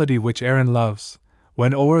 the melody which Erin loves,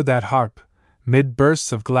 when o'er that harp, mid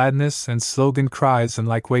bursts of gladness and slogan cries and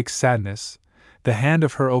like wake sadness, the hand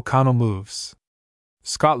of her O'Connell moves.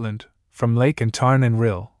 Scotland, from lake and tarn and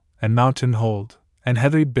rill, and mountain hold, and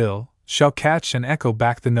heathery bill, shall catch and echo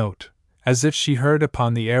back the note, as if she heard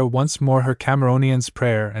upon the air once more her Cameronian's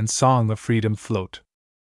prayer and song of freedom float.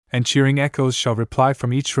 And cheering echoes shall reply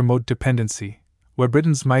from each remote dependency, where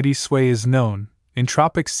Britain's mighty sway is known, in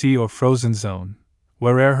tropic sea or frozen zone,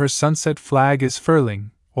 where'er her sunset flag is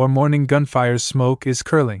furling, or morning gunfire's smoke is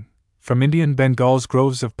curling, from Indian Bengal's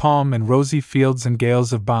groves of palm and rosy fields and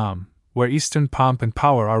gales of balm, where eastern pomp and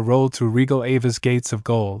power are rolled through regal Ava's gates of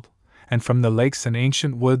gold, and from the lakes and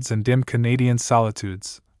ancient woods and dim Canadian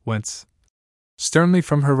solitudes, whence, sternly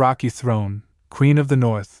from her rocky throne, Queen of the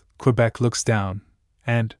North, Quebec looks down,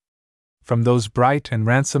 and, from those bright and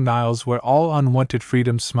ransomed isles where all unwonted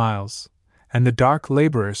freedom smiles, and the dark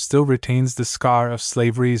laborer still retains the scar of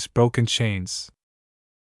slavery's broken chains.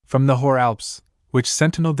 From the hoar Alps, which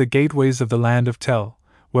sentinel the gateways of the land of Tell,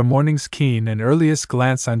 where morning's keen and earliest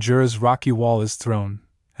glance on Jura's rocky wall is thrown,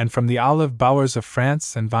 and from the olive bowers of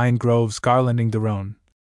France and vine groves garlanding the Rhone,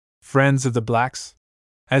 friends of the blacks,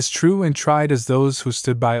 as true and tried as those who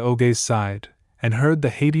stood by Ogé's side, and heard the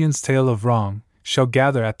Haitian's tale of wrong, shall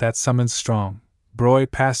gather at that summons strong, Broy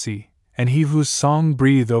Passy, and he whose song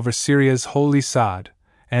breathed over Syria's holy sod,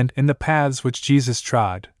 and in the paths which Jesus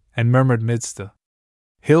trod, and murmured midst the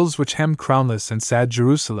hills which hem crownless and sad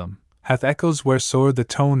Jerusalem, hath echoes where soared the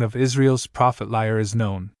tone of Israel's prophet lyre is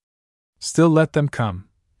known. Still let them come,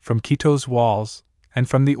 from Quito's walls, and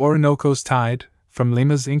from the Orinoco's tide, from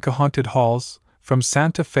Lima's Inca-haunted halls, from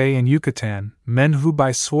Santa Fe and Yucatan, men who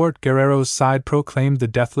by swart Guerrero's side proclaimed the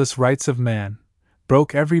deathless rights of man,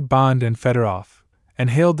 broke every bond and fetter off, and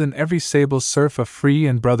hailed in every sable surf a free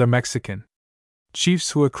and brother Mexican.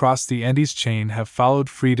 Chiefs who across the Andes chain have followed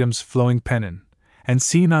freedom's flowing pennon, and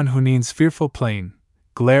seen on Junin's fearful plain,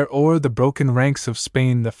 glare o'er the broken ranks of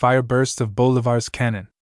Spain the fire burst of Bolivar's cannon.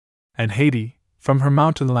 And Haiti, from her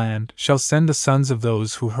mountain land, shall send the sons of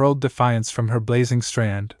those who hurled defiance from her blazing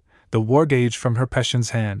strand, the war gauge from her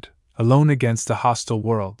Passion's hand, alone against a hostile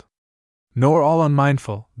world. Nor all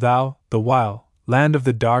unmindful, thou, the while, land of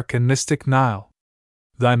the dark and mystic Nile,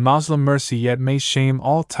 thy Moslem mercy yet may shame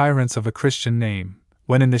all tyrants of a Christian name,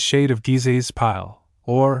 when in the shade of Gizeh's pile,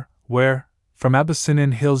 or, where, from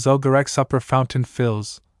Abyssinian hills Elgarek's upper fountain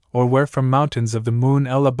fills, or where from mountains of the moon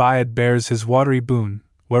El Abiad bears his watery boon,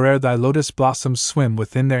 where'er thy lotus blossoms swim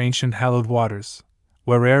within their ancient hallowed waters,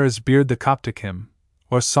 where'er is beard the Coptic hymn,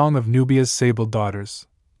 or song of Nubia's sable daughters,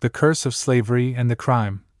 the curse of slavery and the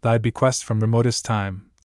crime, thy bequest from remotest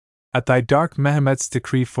time, at thy dark Mehemet's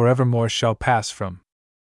decree forevermore shall pass from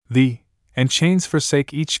thee, and chains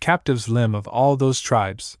forsake each captive's limb of all those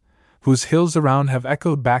tribes, whose hills around have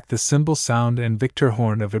echoed back the cymbal sound and victor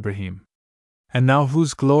horn of Ibrahim. And thou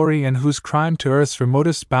whose glory and whose crime to earth's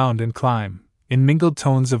remotest bound and clime, in mingled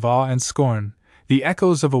tones of awe and scorn, the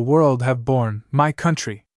echoes of a world have borne, my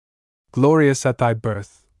country! Glorious at thy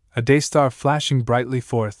birth, a day-star flashing brightly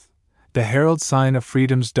forth, the herald sign of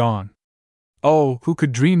freedom's dawn, Oh, who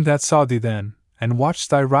could dream that saw thee then, and watched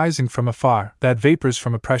thy rising from afar, that vapors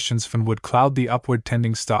from oppression's fin would cloud the upward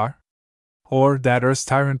tending star? Or that earth's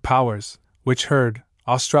tyrant powers, which heard,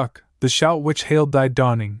 awestruck, the shout which hailed thy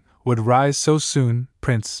dawning, would rise so soon,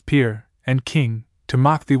 prince, peer, and king, to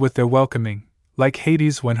mock thee with their welcoming, like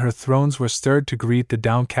Hades when her thrones were stirred to greet the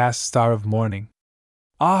downcast star of morning.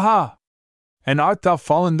 Aha! And art thou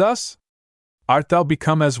fallen thus? Art thou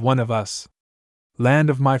become as one of us? Land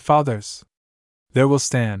of my fathers! There will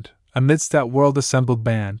stand, amidst that world-assembled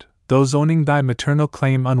band, those owning thy maternal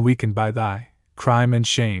claim unweakened by thy crime and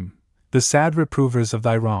shame, the sad reprovers of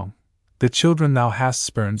thy wrong, the children thou hast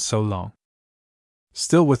spurned so long.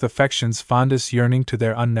 Still with affection's fondest yearning to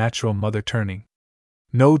their unnatural mother turning.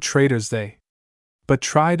 No traitors they, but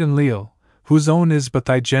tried and leal, whose own is but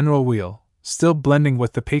thy general weal, still blending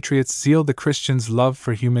with the patriot's zeal the Christian's love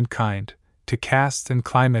for humankind, to caste and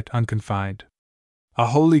climate unconfined. A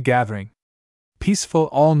holy gathering, peaceful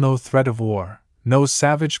all, no threat of war, no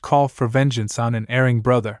savage call for vengeance on an erring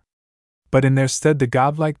brother, but in their stead the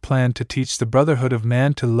godlike plan to teach the brotherhood of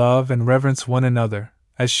man to love and reverence one another,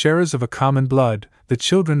 as sharers of a common blood, the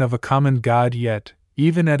children of a common God. Yet,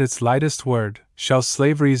 even at its lightest word, shall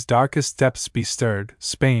slavery's darkest depths be stirred.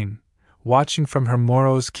 Spain, watching from her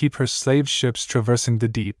Moros, keep her slave ships traversing the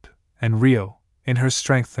deep, and Rio, in her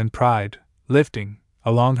strength and pride, lifting,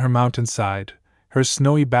 along her mountainside, her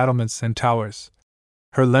snowy battlements and towers,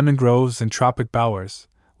 her lemon groves and tropic bowers,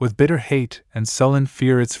 with bitter hate and sullen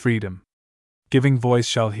fear its freedom giving voice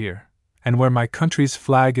shall hear. And where my country's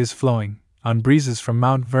flag is flowing, on breezes from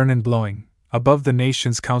Mount Vernon blowing, above the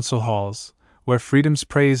nation's council halls, where freedom's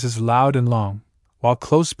praise is loud and long, while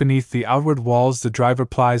close beneath the outward walls the driver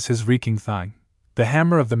plies his reeking thigh, the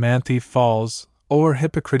hammer of the man-thief falls, o'er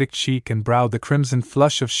hypocritic cheek and brow the crimson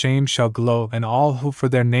flush of shame shall glow, and all who for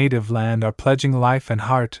their native land are pledging life and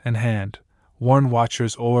heart and hand, worn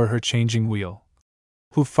watchers o'er her changing wheel,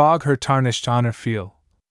 who fog her tarnished honor feel,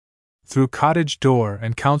 through cottage door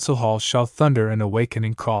and council hall shall thunder an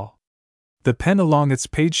awakening call. The pen along its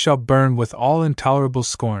page shall burn with all intolerable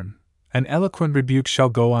scorn, an eloquent rebuke shall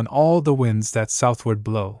go on all the winds that southward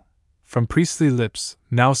blow. From priestly lips,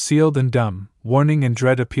 now sealed and dumb, warning and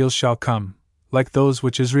dread appeal shall come, like those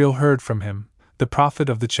which Israel heard from him, the prophet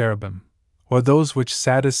of the cherubim, or those which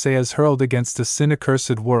sad Isaiah's hurled against a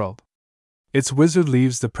sin-accursed world. Its wizard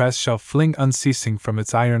leaves the press shall fling unceasing from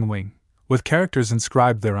its iron wing, with characters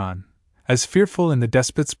inscribed thereon, as fearful in the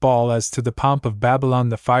despot's ball as to the pomp of Babylon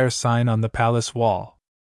the fire sign on the palace wall.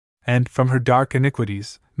 And, from her dark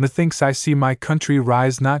iniquities, methinks I see my country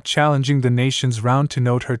rise, not challenging the nations round to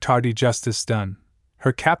note her tardy justice done,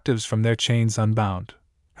 her captives from their chains unbound,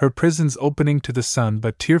 her prisons opening to the sun,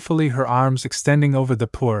 but tearfully her arms extending over the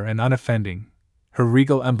poor and unoffending, her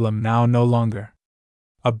regal emblem now no longer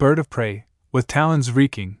a bird of prey, with talons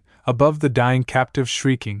reeking, above the dying captive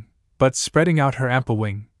shrieking, but spreading out her ample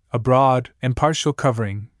wing, a broad, impartial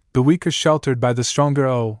covering, the weaker sheltered by the stronger.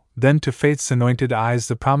 Oh, then to faith's anointed eyes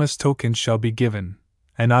the promised token shall be given,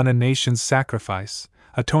 and on a nation's sacrifice,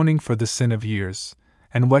 atoning for the sin of years,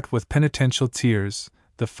 and wet with penitential tears,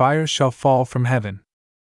 the fire shall fall from heaven.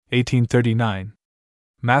 1839.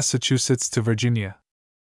 Massachusetts to Virginia.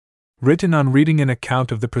 Written on reading an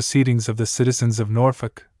account of the proceedings of the citizens of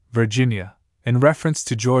Norfolk, Virginia, in reference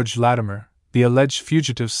to George Latimer, the alleged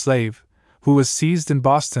fugitive slave, who was seized in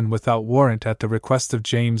Boston without warrant at the request of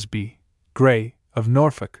James B. Gray, of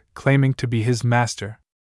Norfolk, claiming to be his master.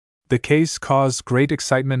 The case caused great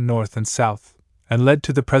excitement north and south, and led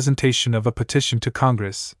to the presentation of a petition to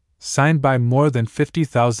Congress, signed by more than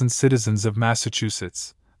 50,000 citizens of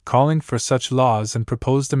Massachusetts, calling for such laws and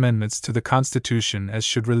proposed amendments to the Constitution as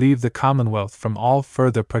should relieve the Commonwealth from all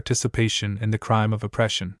further participation in the crime of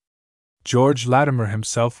oppression. George Latimer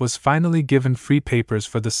himself was finally given free papers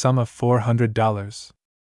for the sum of $400.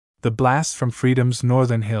 The blast from freedom's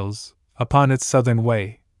northern hills, upon its southern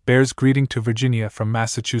way, bears greeting to Virginia from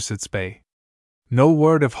Massachusetts Bay. No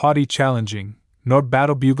word of haughty challenging, nor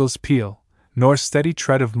battle bugles' peal, nor steady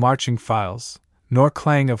tread of marching files, nor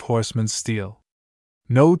clang of horsemen's steel.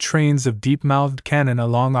 No trains of deep-mouthed cannon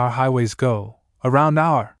along our highways go, around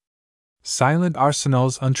our silent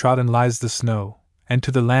arsenals untrodden lies the snow, and to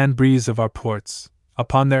the land breeze of our ports,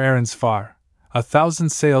 upon their errands far, 1,000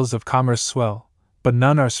 sails of commerce swell, but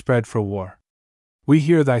none are spread for war. We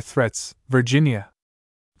hear thy threats, Virginia.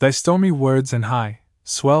 Thy stormy words and high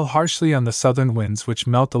swell harshly on the southern winds which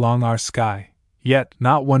melt along our sky, yet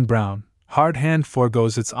not one brown, hard hand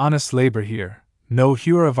foregoes its honest labor here, no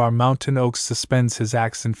hewer of our mountain oaks suspends his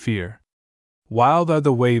axe in fear. Wild are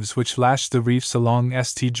the waves which lash the reefs along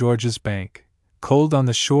St. George's bank, cold on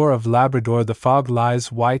the shore of Labrador the fog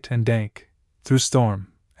lies white and dank, through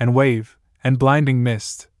storm, and wave, and blinding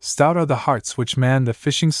mist, stout are the hearts which man the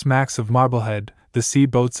fishing smacks of Marblehead, the sea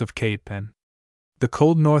boats of Cape, and the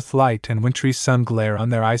cold north light and wintry sun glare on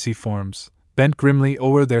their icy forms, bent grimly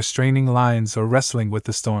o'er their straining lines or wrestling with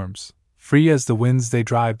the storms. Free as the winds they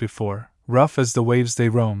drive before, rough as the waves they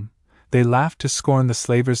roam, they laugh to scorn the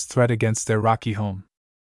slaver's threat against their rocky home.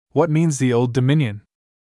 What means the Old Dominion?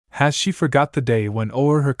 Has she forgot the day when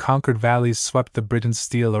o'er her conquered valleys swept the Briton's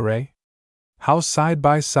steel array? How side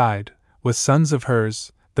by side, with sons of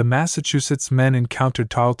hers, the Massachusetts men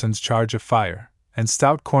encountered Tarleton's charge of fire, and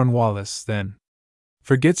stout Cornwallis then?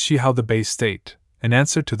 Forgets she how the Bay State, in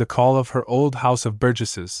answer to the call of her old house of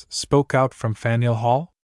burgesses, spoke out from Faneuil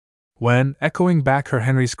Hall? When, echoing back her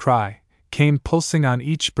Henry's cry, came pulsing on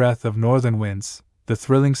each breath of northern winds, the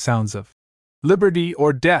thrilling sounds of liberty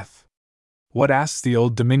or death? What asks the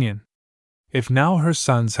Old Dominion? If now her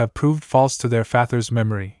sons have proved false to their father's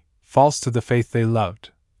memory, false to the faith they loved,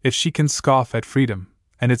 if she can scoff at freedom,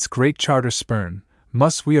 and its great charter spurn,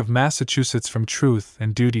 must we of Massachusetts from truth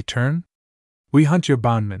and duty turn? We hunt your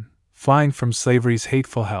bondmen, flying from slavery's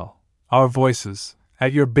hateful hell. Our voices,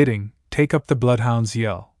 at your bidding, take up the bloodhound's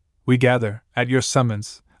yell. We gather, at your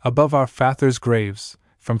summons, above our fathers' graves,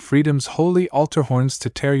 from freedom's holy altar horns to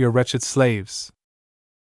tear your wretched slaves.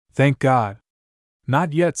 Thank God!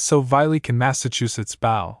 Not yet so vilely can Massachusetts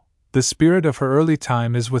bow. The spirit of her early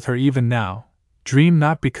time is with her even now. Dream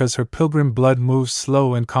not because her pilgrim blood moves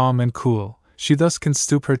slow and calm and cool, she thus can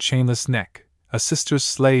stoop her chainless neck, a sister's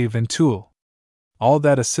slave and tool. All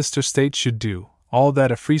that a sister state should do, all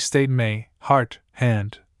that a free state may, heart,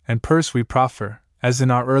 hand, and purse we proffer, as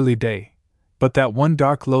in our early day. But that one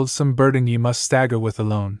dark loathsome burden ye must stagger with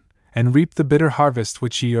alone, and reap the bitter harvest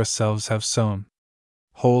which ye yourselves have sown.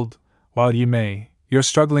 Hold, while ye may, your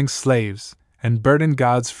struggling slaves, and burden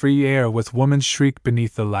God's free air with woman's shriek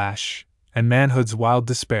beneath the lash, and manhood's wild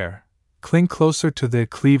despair. Cling closer to the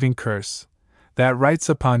cleaving curse that writes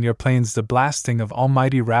upon your plains the blasting of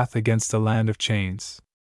almighty wrath against a land of chains.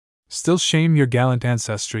 Still shame your gallant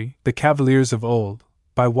ancestry, the cavaliers of old,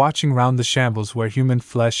 by watching round the shambles where human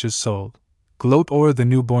flesh is sold. Gloat o'er the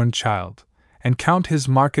newborn child, and count his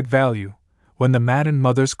market value, when the maddened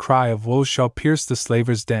mother's cry of woe shall pierce the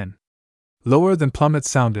slaver's den. Lower than plummet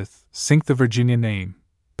soundeth, sink the Virginia name.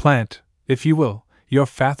 Plant, if ye will, your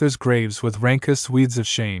fathers' graves with rankest weeds of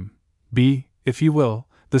shame. Be, if ye will,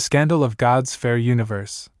 the scandal of God's fair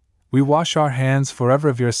universe. We wash our hands forever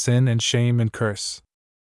of your sin and shame and curse.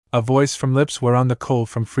 A voice from lips whereon the coal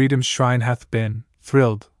from freedom's shrine hath been,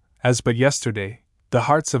 thrilled, as but yesterday, the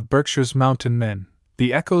hearts of Berkshire's mountain men.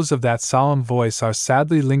 The echoes of that solemn voice are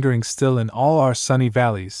sadly lingering still in all our sunny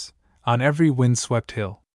valleys, on every wind-swept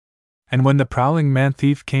hill. And when the prowling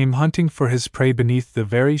man-thief came hunting for his prey beneath the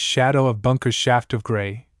very shadow of Bunker's shaft of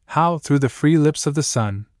grey, how, through the free lips of the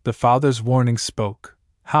sun, the Father's warning spoke,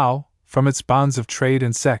 how, from its bonds of trade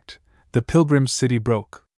and sect, the pilgrim's city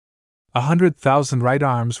broke. 100,000 right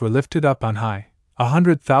arms were lifted up on high,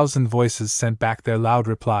 100,000 voices sent back their loud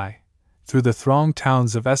reply. Through the thronged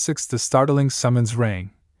towns of Essex the startling summons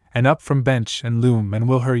rang, and up from bench and loom and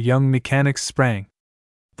will her young mechanics sprang.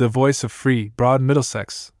 The voice of free, broad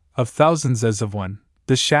Middlesex, of thousands as of one,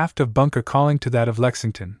 the shaft of Bunker calling to that of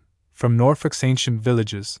Lexington, from Norfolk's ancient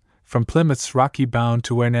villages, from Plymouth's rocky bound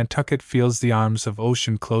to where Nantucket feels the arms of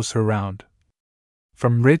ocean close her round.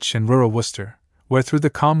 From rich and rural Worcester, where through the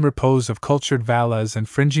calm repose of cultured valleys and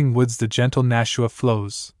fringing woods the gentle Nashua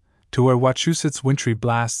flows, to where Wachusett's wintry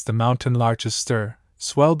blasts the mountain larches stir,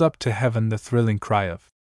 swelled up to heaven the thrilling cry of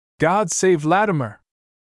God save Latimer!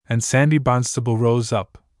 And sandy Barnstable rose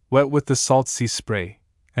up, wet with the salt sea spray,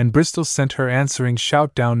 and Bristol sent her answering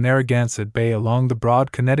shout down Narragansett Bay. Along the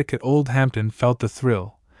broad Connecticut Old Hampton felt the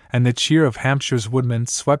thrill, and the cheer of Hampshire's woodmen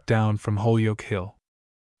swept down from Holyoke Hill.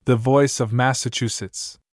 The voice of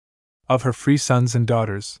Massachusetts, of her free sons and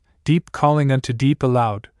daughters, deep calling unto deep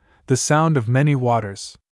aloud, the sound of many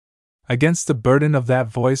waters. Against the burden of that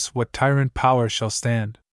voice what tyrant power shall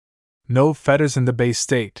stand? No fetters in the Bay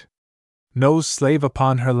State, no slave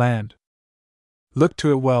upon her land. Look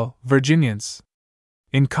to it well, Virginians.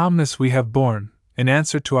 In calmness we have borne, in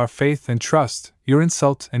answer to our faith and trust, your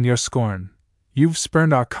insult and your scorn. You've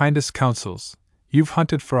spurned our kindest counsels, you've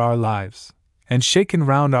hunted for our lives, and shaken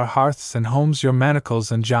round our hearths and homes your manacles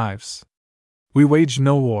and gyves. We wage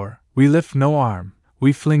no war, we lift no arm,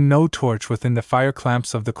 we fling no torch within the fire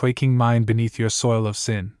clamps of the quaking mind beneath your soil of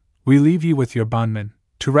sin. We leave ye with your bondmen,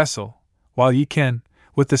 to wrestle, while ye can,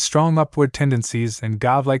 with the strong upward tendencies and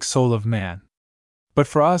godlike soul of man. But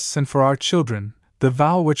for us and for our children, the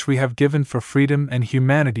vow which we have given for freedom and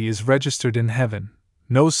humanity is registered in heaven.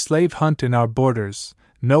 No slave hunt in our borders,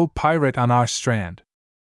 no pirate on our strand.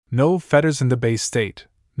 No fetters in the Bay State,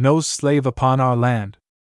 no slave upon our land.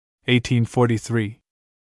 1843.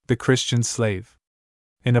 The Christian Slave.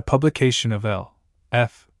 In a publication of L.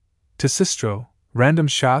 F. Tesistro, Random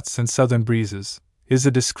Shots and Southern Breezes, is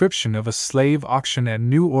a description of a slave auction at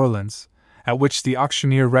New Orleans, at which the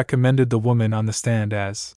auctioneer recommended the woman on the stand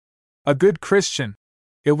as a good Christian.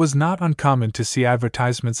 It was not uncommon to see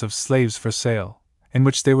advertisements of slaves for sale, in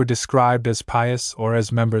which they were described as pious or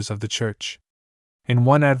as members of the church. In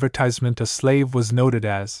one advertisement, a slave was noted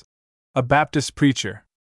as a Baptist preacher,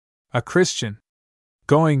 a Christian,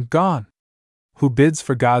 gone, who bids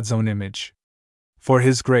for God's own image, for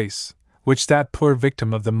His grace, which that poor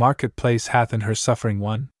victim of the marketplace hath in her suffering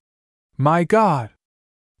won. My God!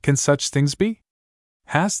 Can such things be?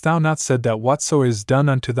 Hast thou not said that whatso is done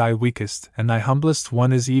unto thy weakest and thy humblest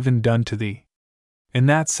one is even done to thee? In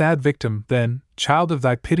that sad victim, then, child of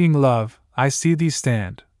thy pitying love, I see thee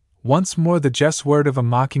stand, once more the just word of a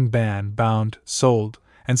mocking band, bound, sold,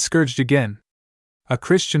 and scourged again. A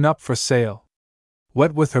Christian up for sale.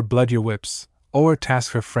 Wet with her blood your whips,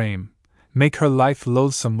 o'ertask her frame, make her life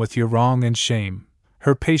loathsome with your wrong and shame,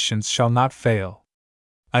 her patience shall not fail.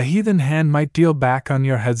 A heathen hand might deal back on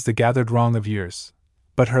your heads the gathered wrong of years,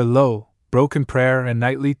 but her low, broken prayer and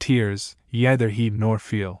nightly tears ye either heed nor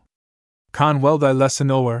feel. Con well thy lesson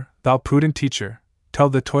o'er, thou prudent teacher, tell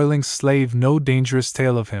the toiling slave no dangerous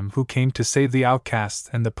tale of him who came to save the outcast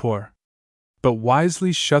and the poor. But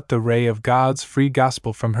wisely shut the ray of God's free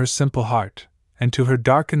gospel from her simple heart, and to her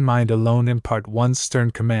darkened mind alone impart one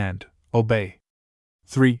stern command, obey.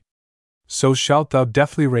 3. So shalt thou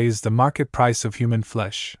deftly raise the market price of human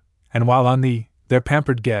flesh, and while on thee, their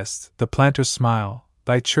pampered guest, the planters smile,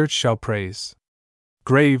 thy church shall praise.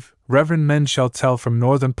 Grave, reverend men shall tell from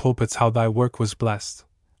northern pulpits how thy work was blessed,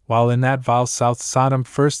 while in that vile South Sodom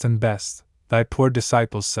first and best, thy poor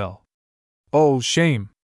disciples sell. Oh, shame!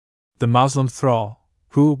 The Moslem thrall,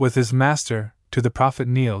 who, with his master, to the prophet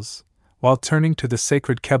kneels, while turning to the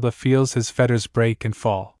sacred Qebla feels his fetters break and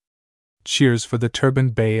fall. Cheers for the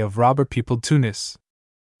turbaned Bey of robber-peopled Tunis!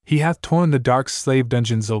 He hath torn the dark slave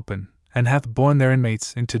dungeons open, and hath borne their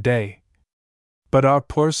inmates into day. But our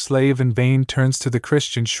poor slave in vain turns to the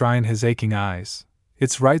Christian shrine his aching eyes,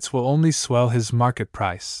 its rights will only swell his market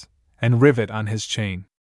price, and rivet on his chain.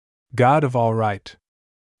 God of all right!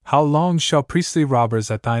 How long shall priestly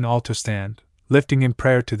robbers at thine altar stand, lifting in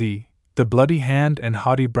prayer to thee the bloody hand and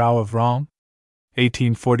haughty brow of wrong?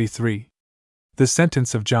 1843. The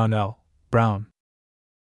Sentence of John L. Brown.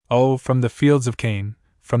 Oh, from the fields of Cain,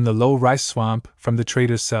 from the low rice swamp, from the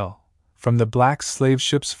trader's cell, from the black slave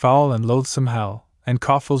ship's foul and loathsome hell, and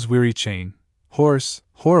Coffle's weary chain, hoarse,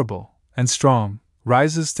 horrible, and strong,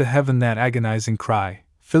 rises to heaven that agonizing cry,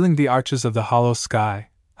 filling the arches of the hollow sky.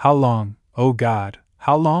 How long, O God,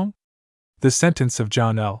 how long? The Sentence of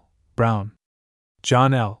John L. Brown.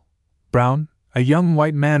 John L. Brown, a young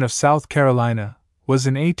white man of South Carolina, was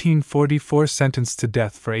in 1844 sentenced to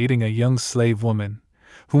death for aiding a young slave woman,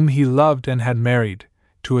 whom he loved and had married,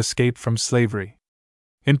 to escape from slavery.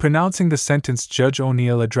 In pronouncing the sentence, Judge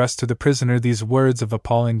O'Neill addressed to the prisoner these words of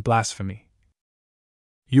appalling blasphemy: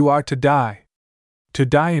 You are to die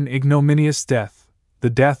an ignominious death,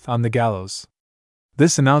 the death on the gallows.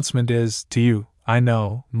 This announcement is, to you, I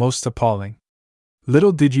know, most appalling.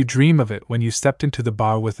 Little did you dream of it when you stepped into the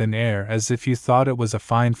bar with an air as if you thought it was a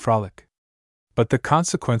fine frolic. But the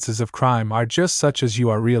consequences of crime are just such as you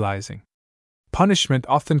are realizing. Punishment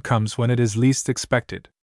often comes when it is least expected.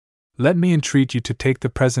 Let me entreat you to take the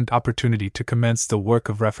present opportunity to commence the work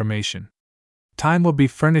of reformation. Time will be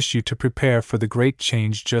furnished you to prepare for the great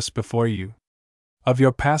change just before you. Of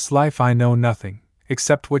your past life I know nothing,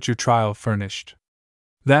 except what your trial furnished.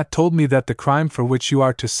 That told me that the crime for which you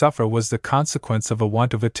are to suffer was the consequence of a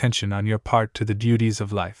want of attention on your part to the duties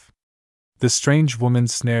of life. The strange woman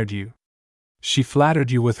snared you. She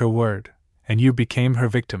flattered you with her word, and you became her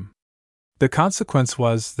victim. The consequence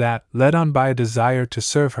was that, led on by a desire to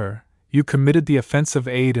serve her, you committed the offense of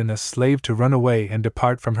aid in a slave to run away and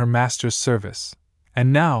depart from her master's service,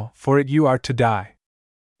 and now, for it you are to die.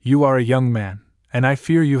 You are a young man, and I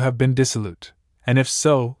fear you have been dissolute, and if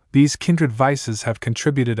so, these kindred vices have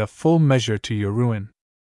contributed a full measure to your ruin.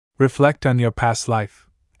 Reflect on your past life,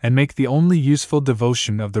 and make the only useful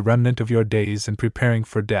devotion of the remnant of your days in preparing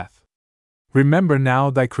for death. Remember now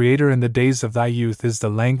thy Creator in the days of thy youth is the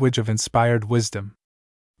language of inspired wisdom.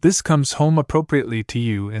 This comes home appropriately to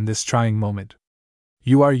you in this trying moment.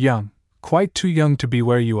 You are young, quite too young to be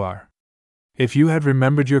where you are. If you had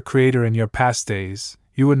remembered your Creator in your past days,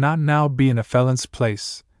 you would not now be in a felon's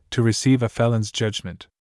place, to receive a felon's judgment.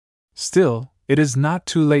 Still, it is not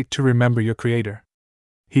too late to remember your Creator.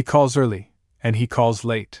 He calls early, and he calls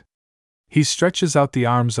late. He stretches out the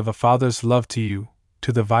arms of a father's love to you,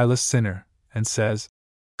 to the vilest sinner, and says,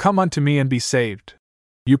 "Come unto me and be saved."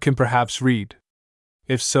 You can perhaps read.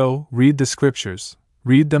 If so, read the Scriptures,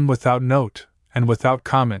 read them without note, and without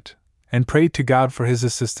comment, and pray to God for His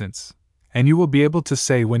assistance, and you will be able to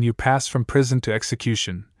say when you pass from prison to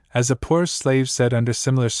execution, as a poor slave said under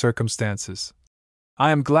similar circumstances,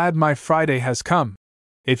 "I am glad my Friday has come."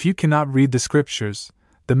 If you cannot read the Scriptures,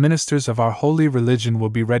 the ministers of our holy religion will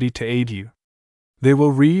be ready to aid you. They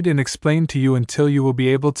will read and explain to you until you will be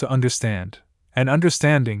able to understand, and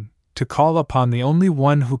understanding, to call upon the only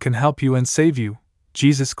one who can help you and save you,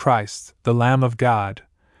 Jesus Christ, the Lamb of God,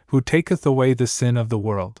 who taketh away the sin of the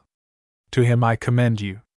world. To Him I commend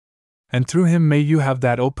you. And through Him may you have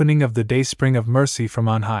that opening of the dayspring of mercy from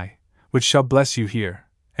on high, which shall bless you here,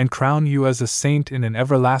 and crown you as a saint in an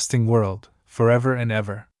everlasting world, forever and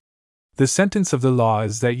ever. The sentence of the law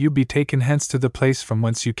is that you be taken hence to the place from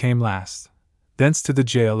whence you came last, thence to the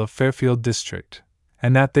jail of Fairfield District,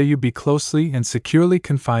 and that there you be closely and securely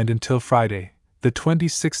confined until Friday, the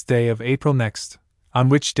 26th day of April next, on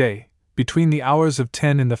which day, between the hours of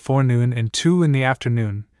 10 in the forenoon and 2 in the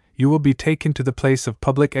afternoon, you will be taken to the place of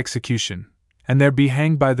public execution, and there be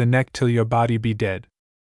hanged by the neck till your body be dead.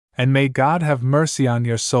 And may God have mercy on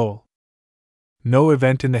your soul. No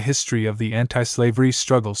event in the history of the anti-slavery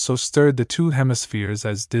struggle so stirred the two hemispheres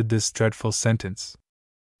as did this dreadful sentence.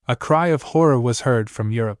 A cry of horror was heard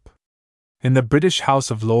from Europe. In the British House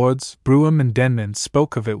of Lords, Brougham and Denman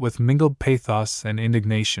spoke of it with mingled pathos and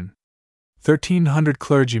indignation. 1,300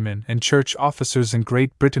 clergymen and church officers in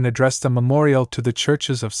Great Britain addressed a memorial to the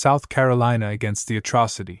churches of South Carolina against the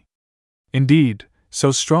atrocity. Indeed,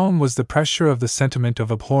 so strong was the pressure of the sentiment of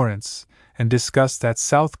abhorrence and disgust that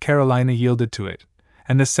South Carolina yielded to it,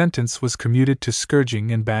 and the sentence was commuted to scourging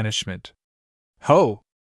and banishment. Ho!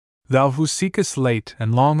 Thou who seekest late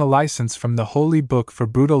and long a license from the holy book for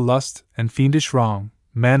brutal lust and fiendish wrong,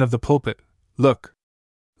 man of the pulpit, look!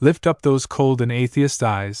 Lift up those cold and atheist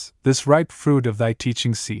eyes, this ripe fruit of thy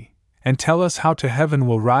teaching see, and tell us how to heaven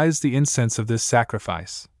will rise the incense of this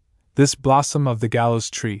sacrifice, this blossom of the gallows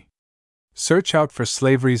tree. Search out for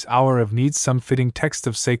slavery's hour of need some fitting text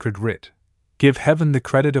of sacred writ. Give heaven the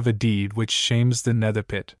credit of a deed which shames the nether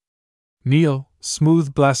pit. Kneel,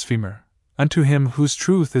 smooth blasphemer, unto him whose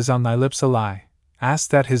truth is on thy lips a lie.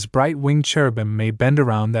 Ask that his bright-winged cherubim may bend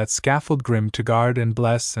around that scaffold grim to guard and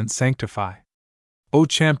bless and sanctify. O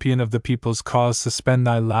champion of the people's cause, suspend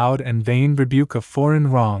thy loud and vain rebuke of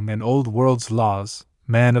foreign wrong and old world's laws,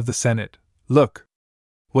 man of the Senate, look!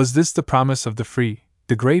 Was this the promise of the free,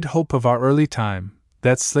 the great hope of our early time,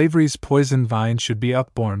 that slavery's poison vine should be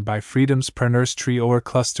upborne by freedom's pernicious tree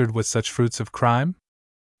o'erclustered with such fruits of crime?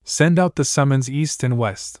 Send out the summons east and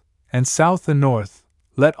west, and south and north,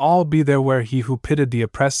 let all be there where he who pitted the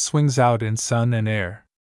oppressed swings out in sun and air.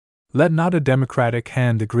 Let not a democratic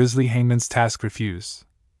hand the grisly hangman's task refuse.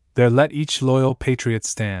 There let each loyal patriot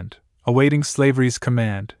stand, awaiting slavery's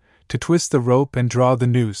command, to twist the rope and draw the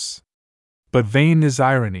noose. But vain is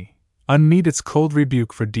irony, unmeet its cold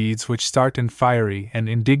rebuke for deeds which start in fiery and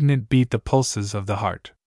indignant beat the pulses of the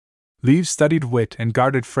heart. Leave studied wit and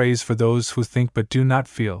guarded phrase for those who think but do not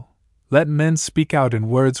feel. Let men speak out in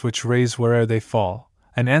words which raise where'er they fall,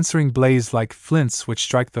 an answering blaze like flints which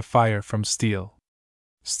strike the fire from steel.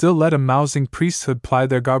 Still let a mousing priesthood ply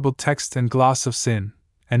their garbled text and gloss of sin,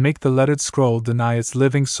 and make the lettered scroll deny its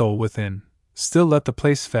living soul within. Still let the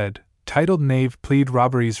place-fed, titled knave plead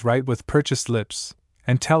robbery's right with purchased lips,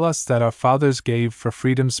 and tell us that our fathers gave for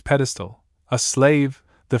freedom's pedestal, a slave,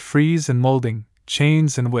 the frieze and molding,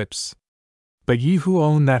 chains and whips. But ye who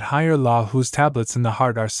own that higher law whose tablets in the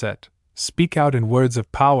heart are set, speak out in words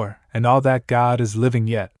of power, and all that God is living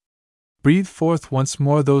yet. Breathe forth once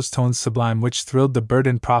more those tones sublime which thrilled the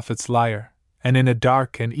burdened prophet's lyre, and in a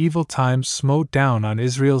dark and evil time smote down on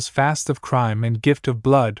Israel's fast of crime and gift of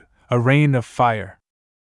blood, a rain of fire.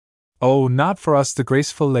 Oh, not for us the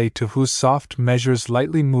graceful lay to whose soft measures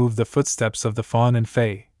lightly move the footsteps of the fawn and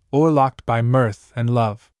fay, o'erlocked by mirth and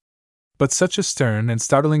love. But such a stern and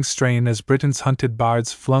startling strain as Britain's hunted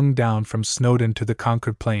bards flung down from Snowdon to the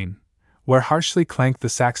conquered plain, where harshly clanked the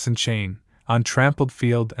Saxon chain, on trampled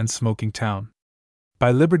field and smoking town.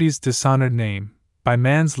 By liberty's dishonored name, by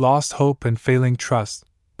man's lost hope and failing trust,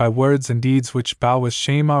 by words and deeds which bow with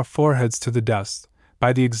shame our foreheads to the dust,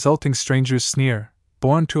 by the exulting stranger's sneer,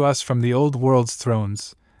 borne to us from the old world's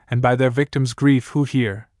thrones, and by their victims' grief who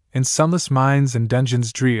hear, in sunless mines and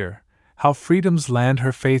dungeons drear, how freedom's land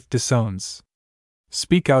her faith disowns.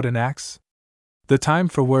 Speak out in acts. The time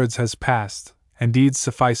for words has passed, and deeds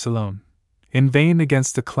suffice alone. In vain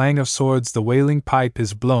against the clang of swords the wailing pipe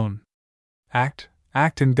is blown. Act,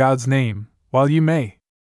 act in God's name, while you may.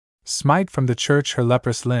 Smite from the church her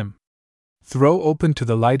leprous limb. Throw open to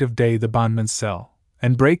the light of day the bondman's cell,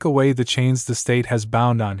 and break away the chains the state has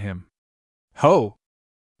bound on him. Ho!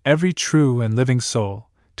 Every true and living soul,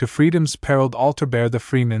 to freedom's periled altar bear the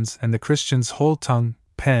freeman's and the Christian's whole tongue,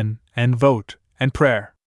 pen, and vote, and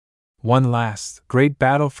prayer. One last, great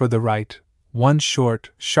battle for the right, one short,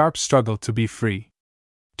 sharp struggle to be free.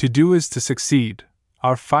 To do is to succeed,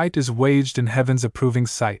 our fight is waged in heaven's approving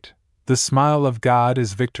sight, the smile of God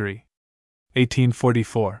is victory.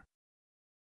 1844.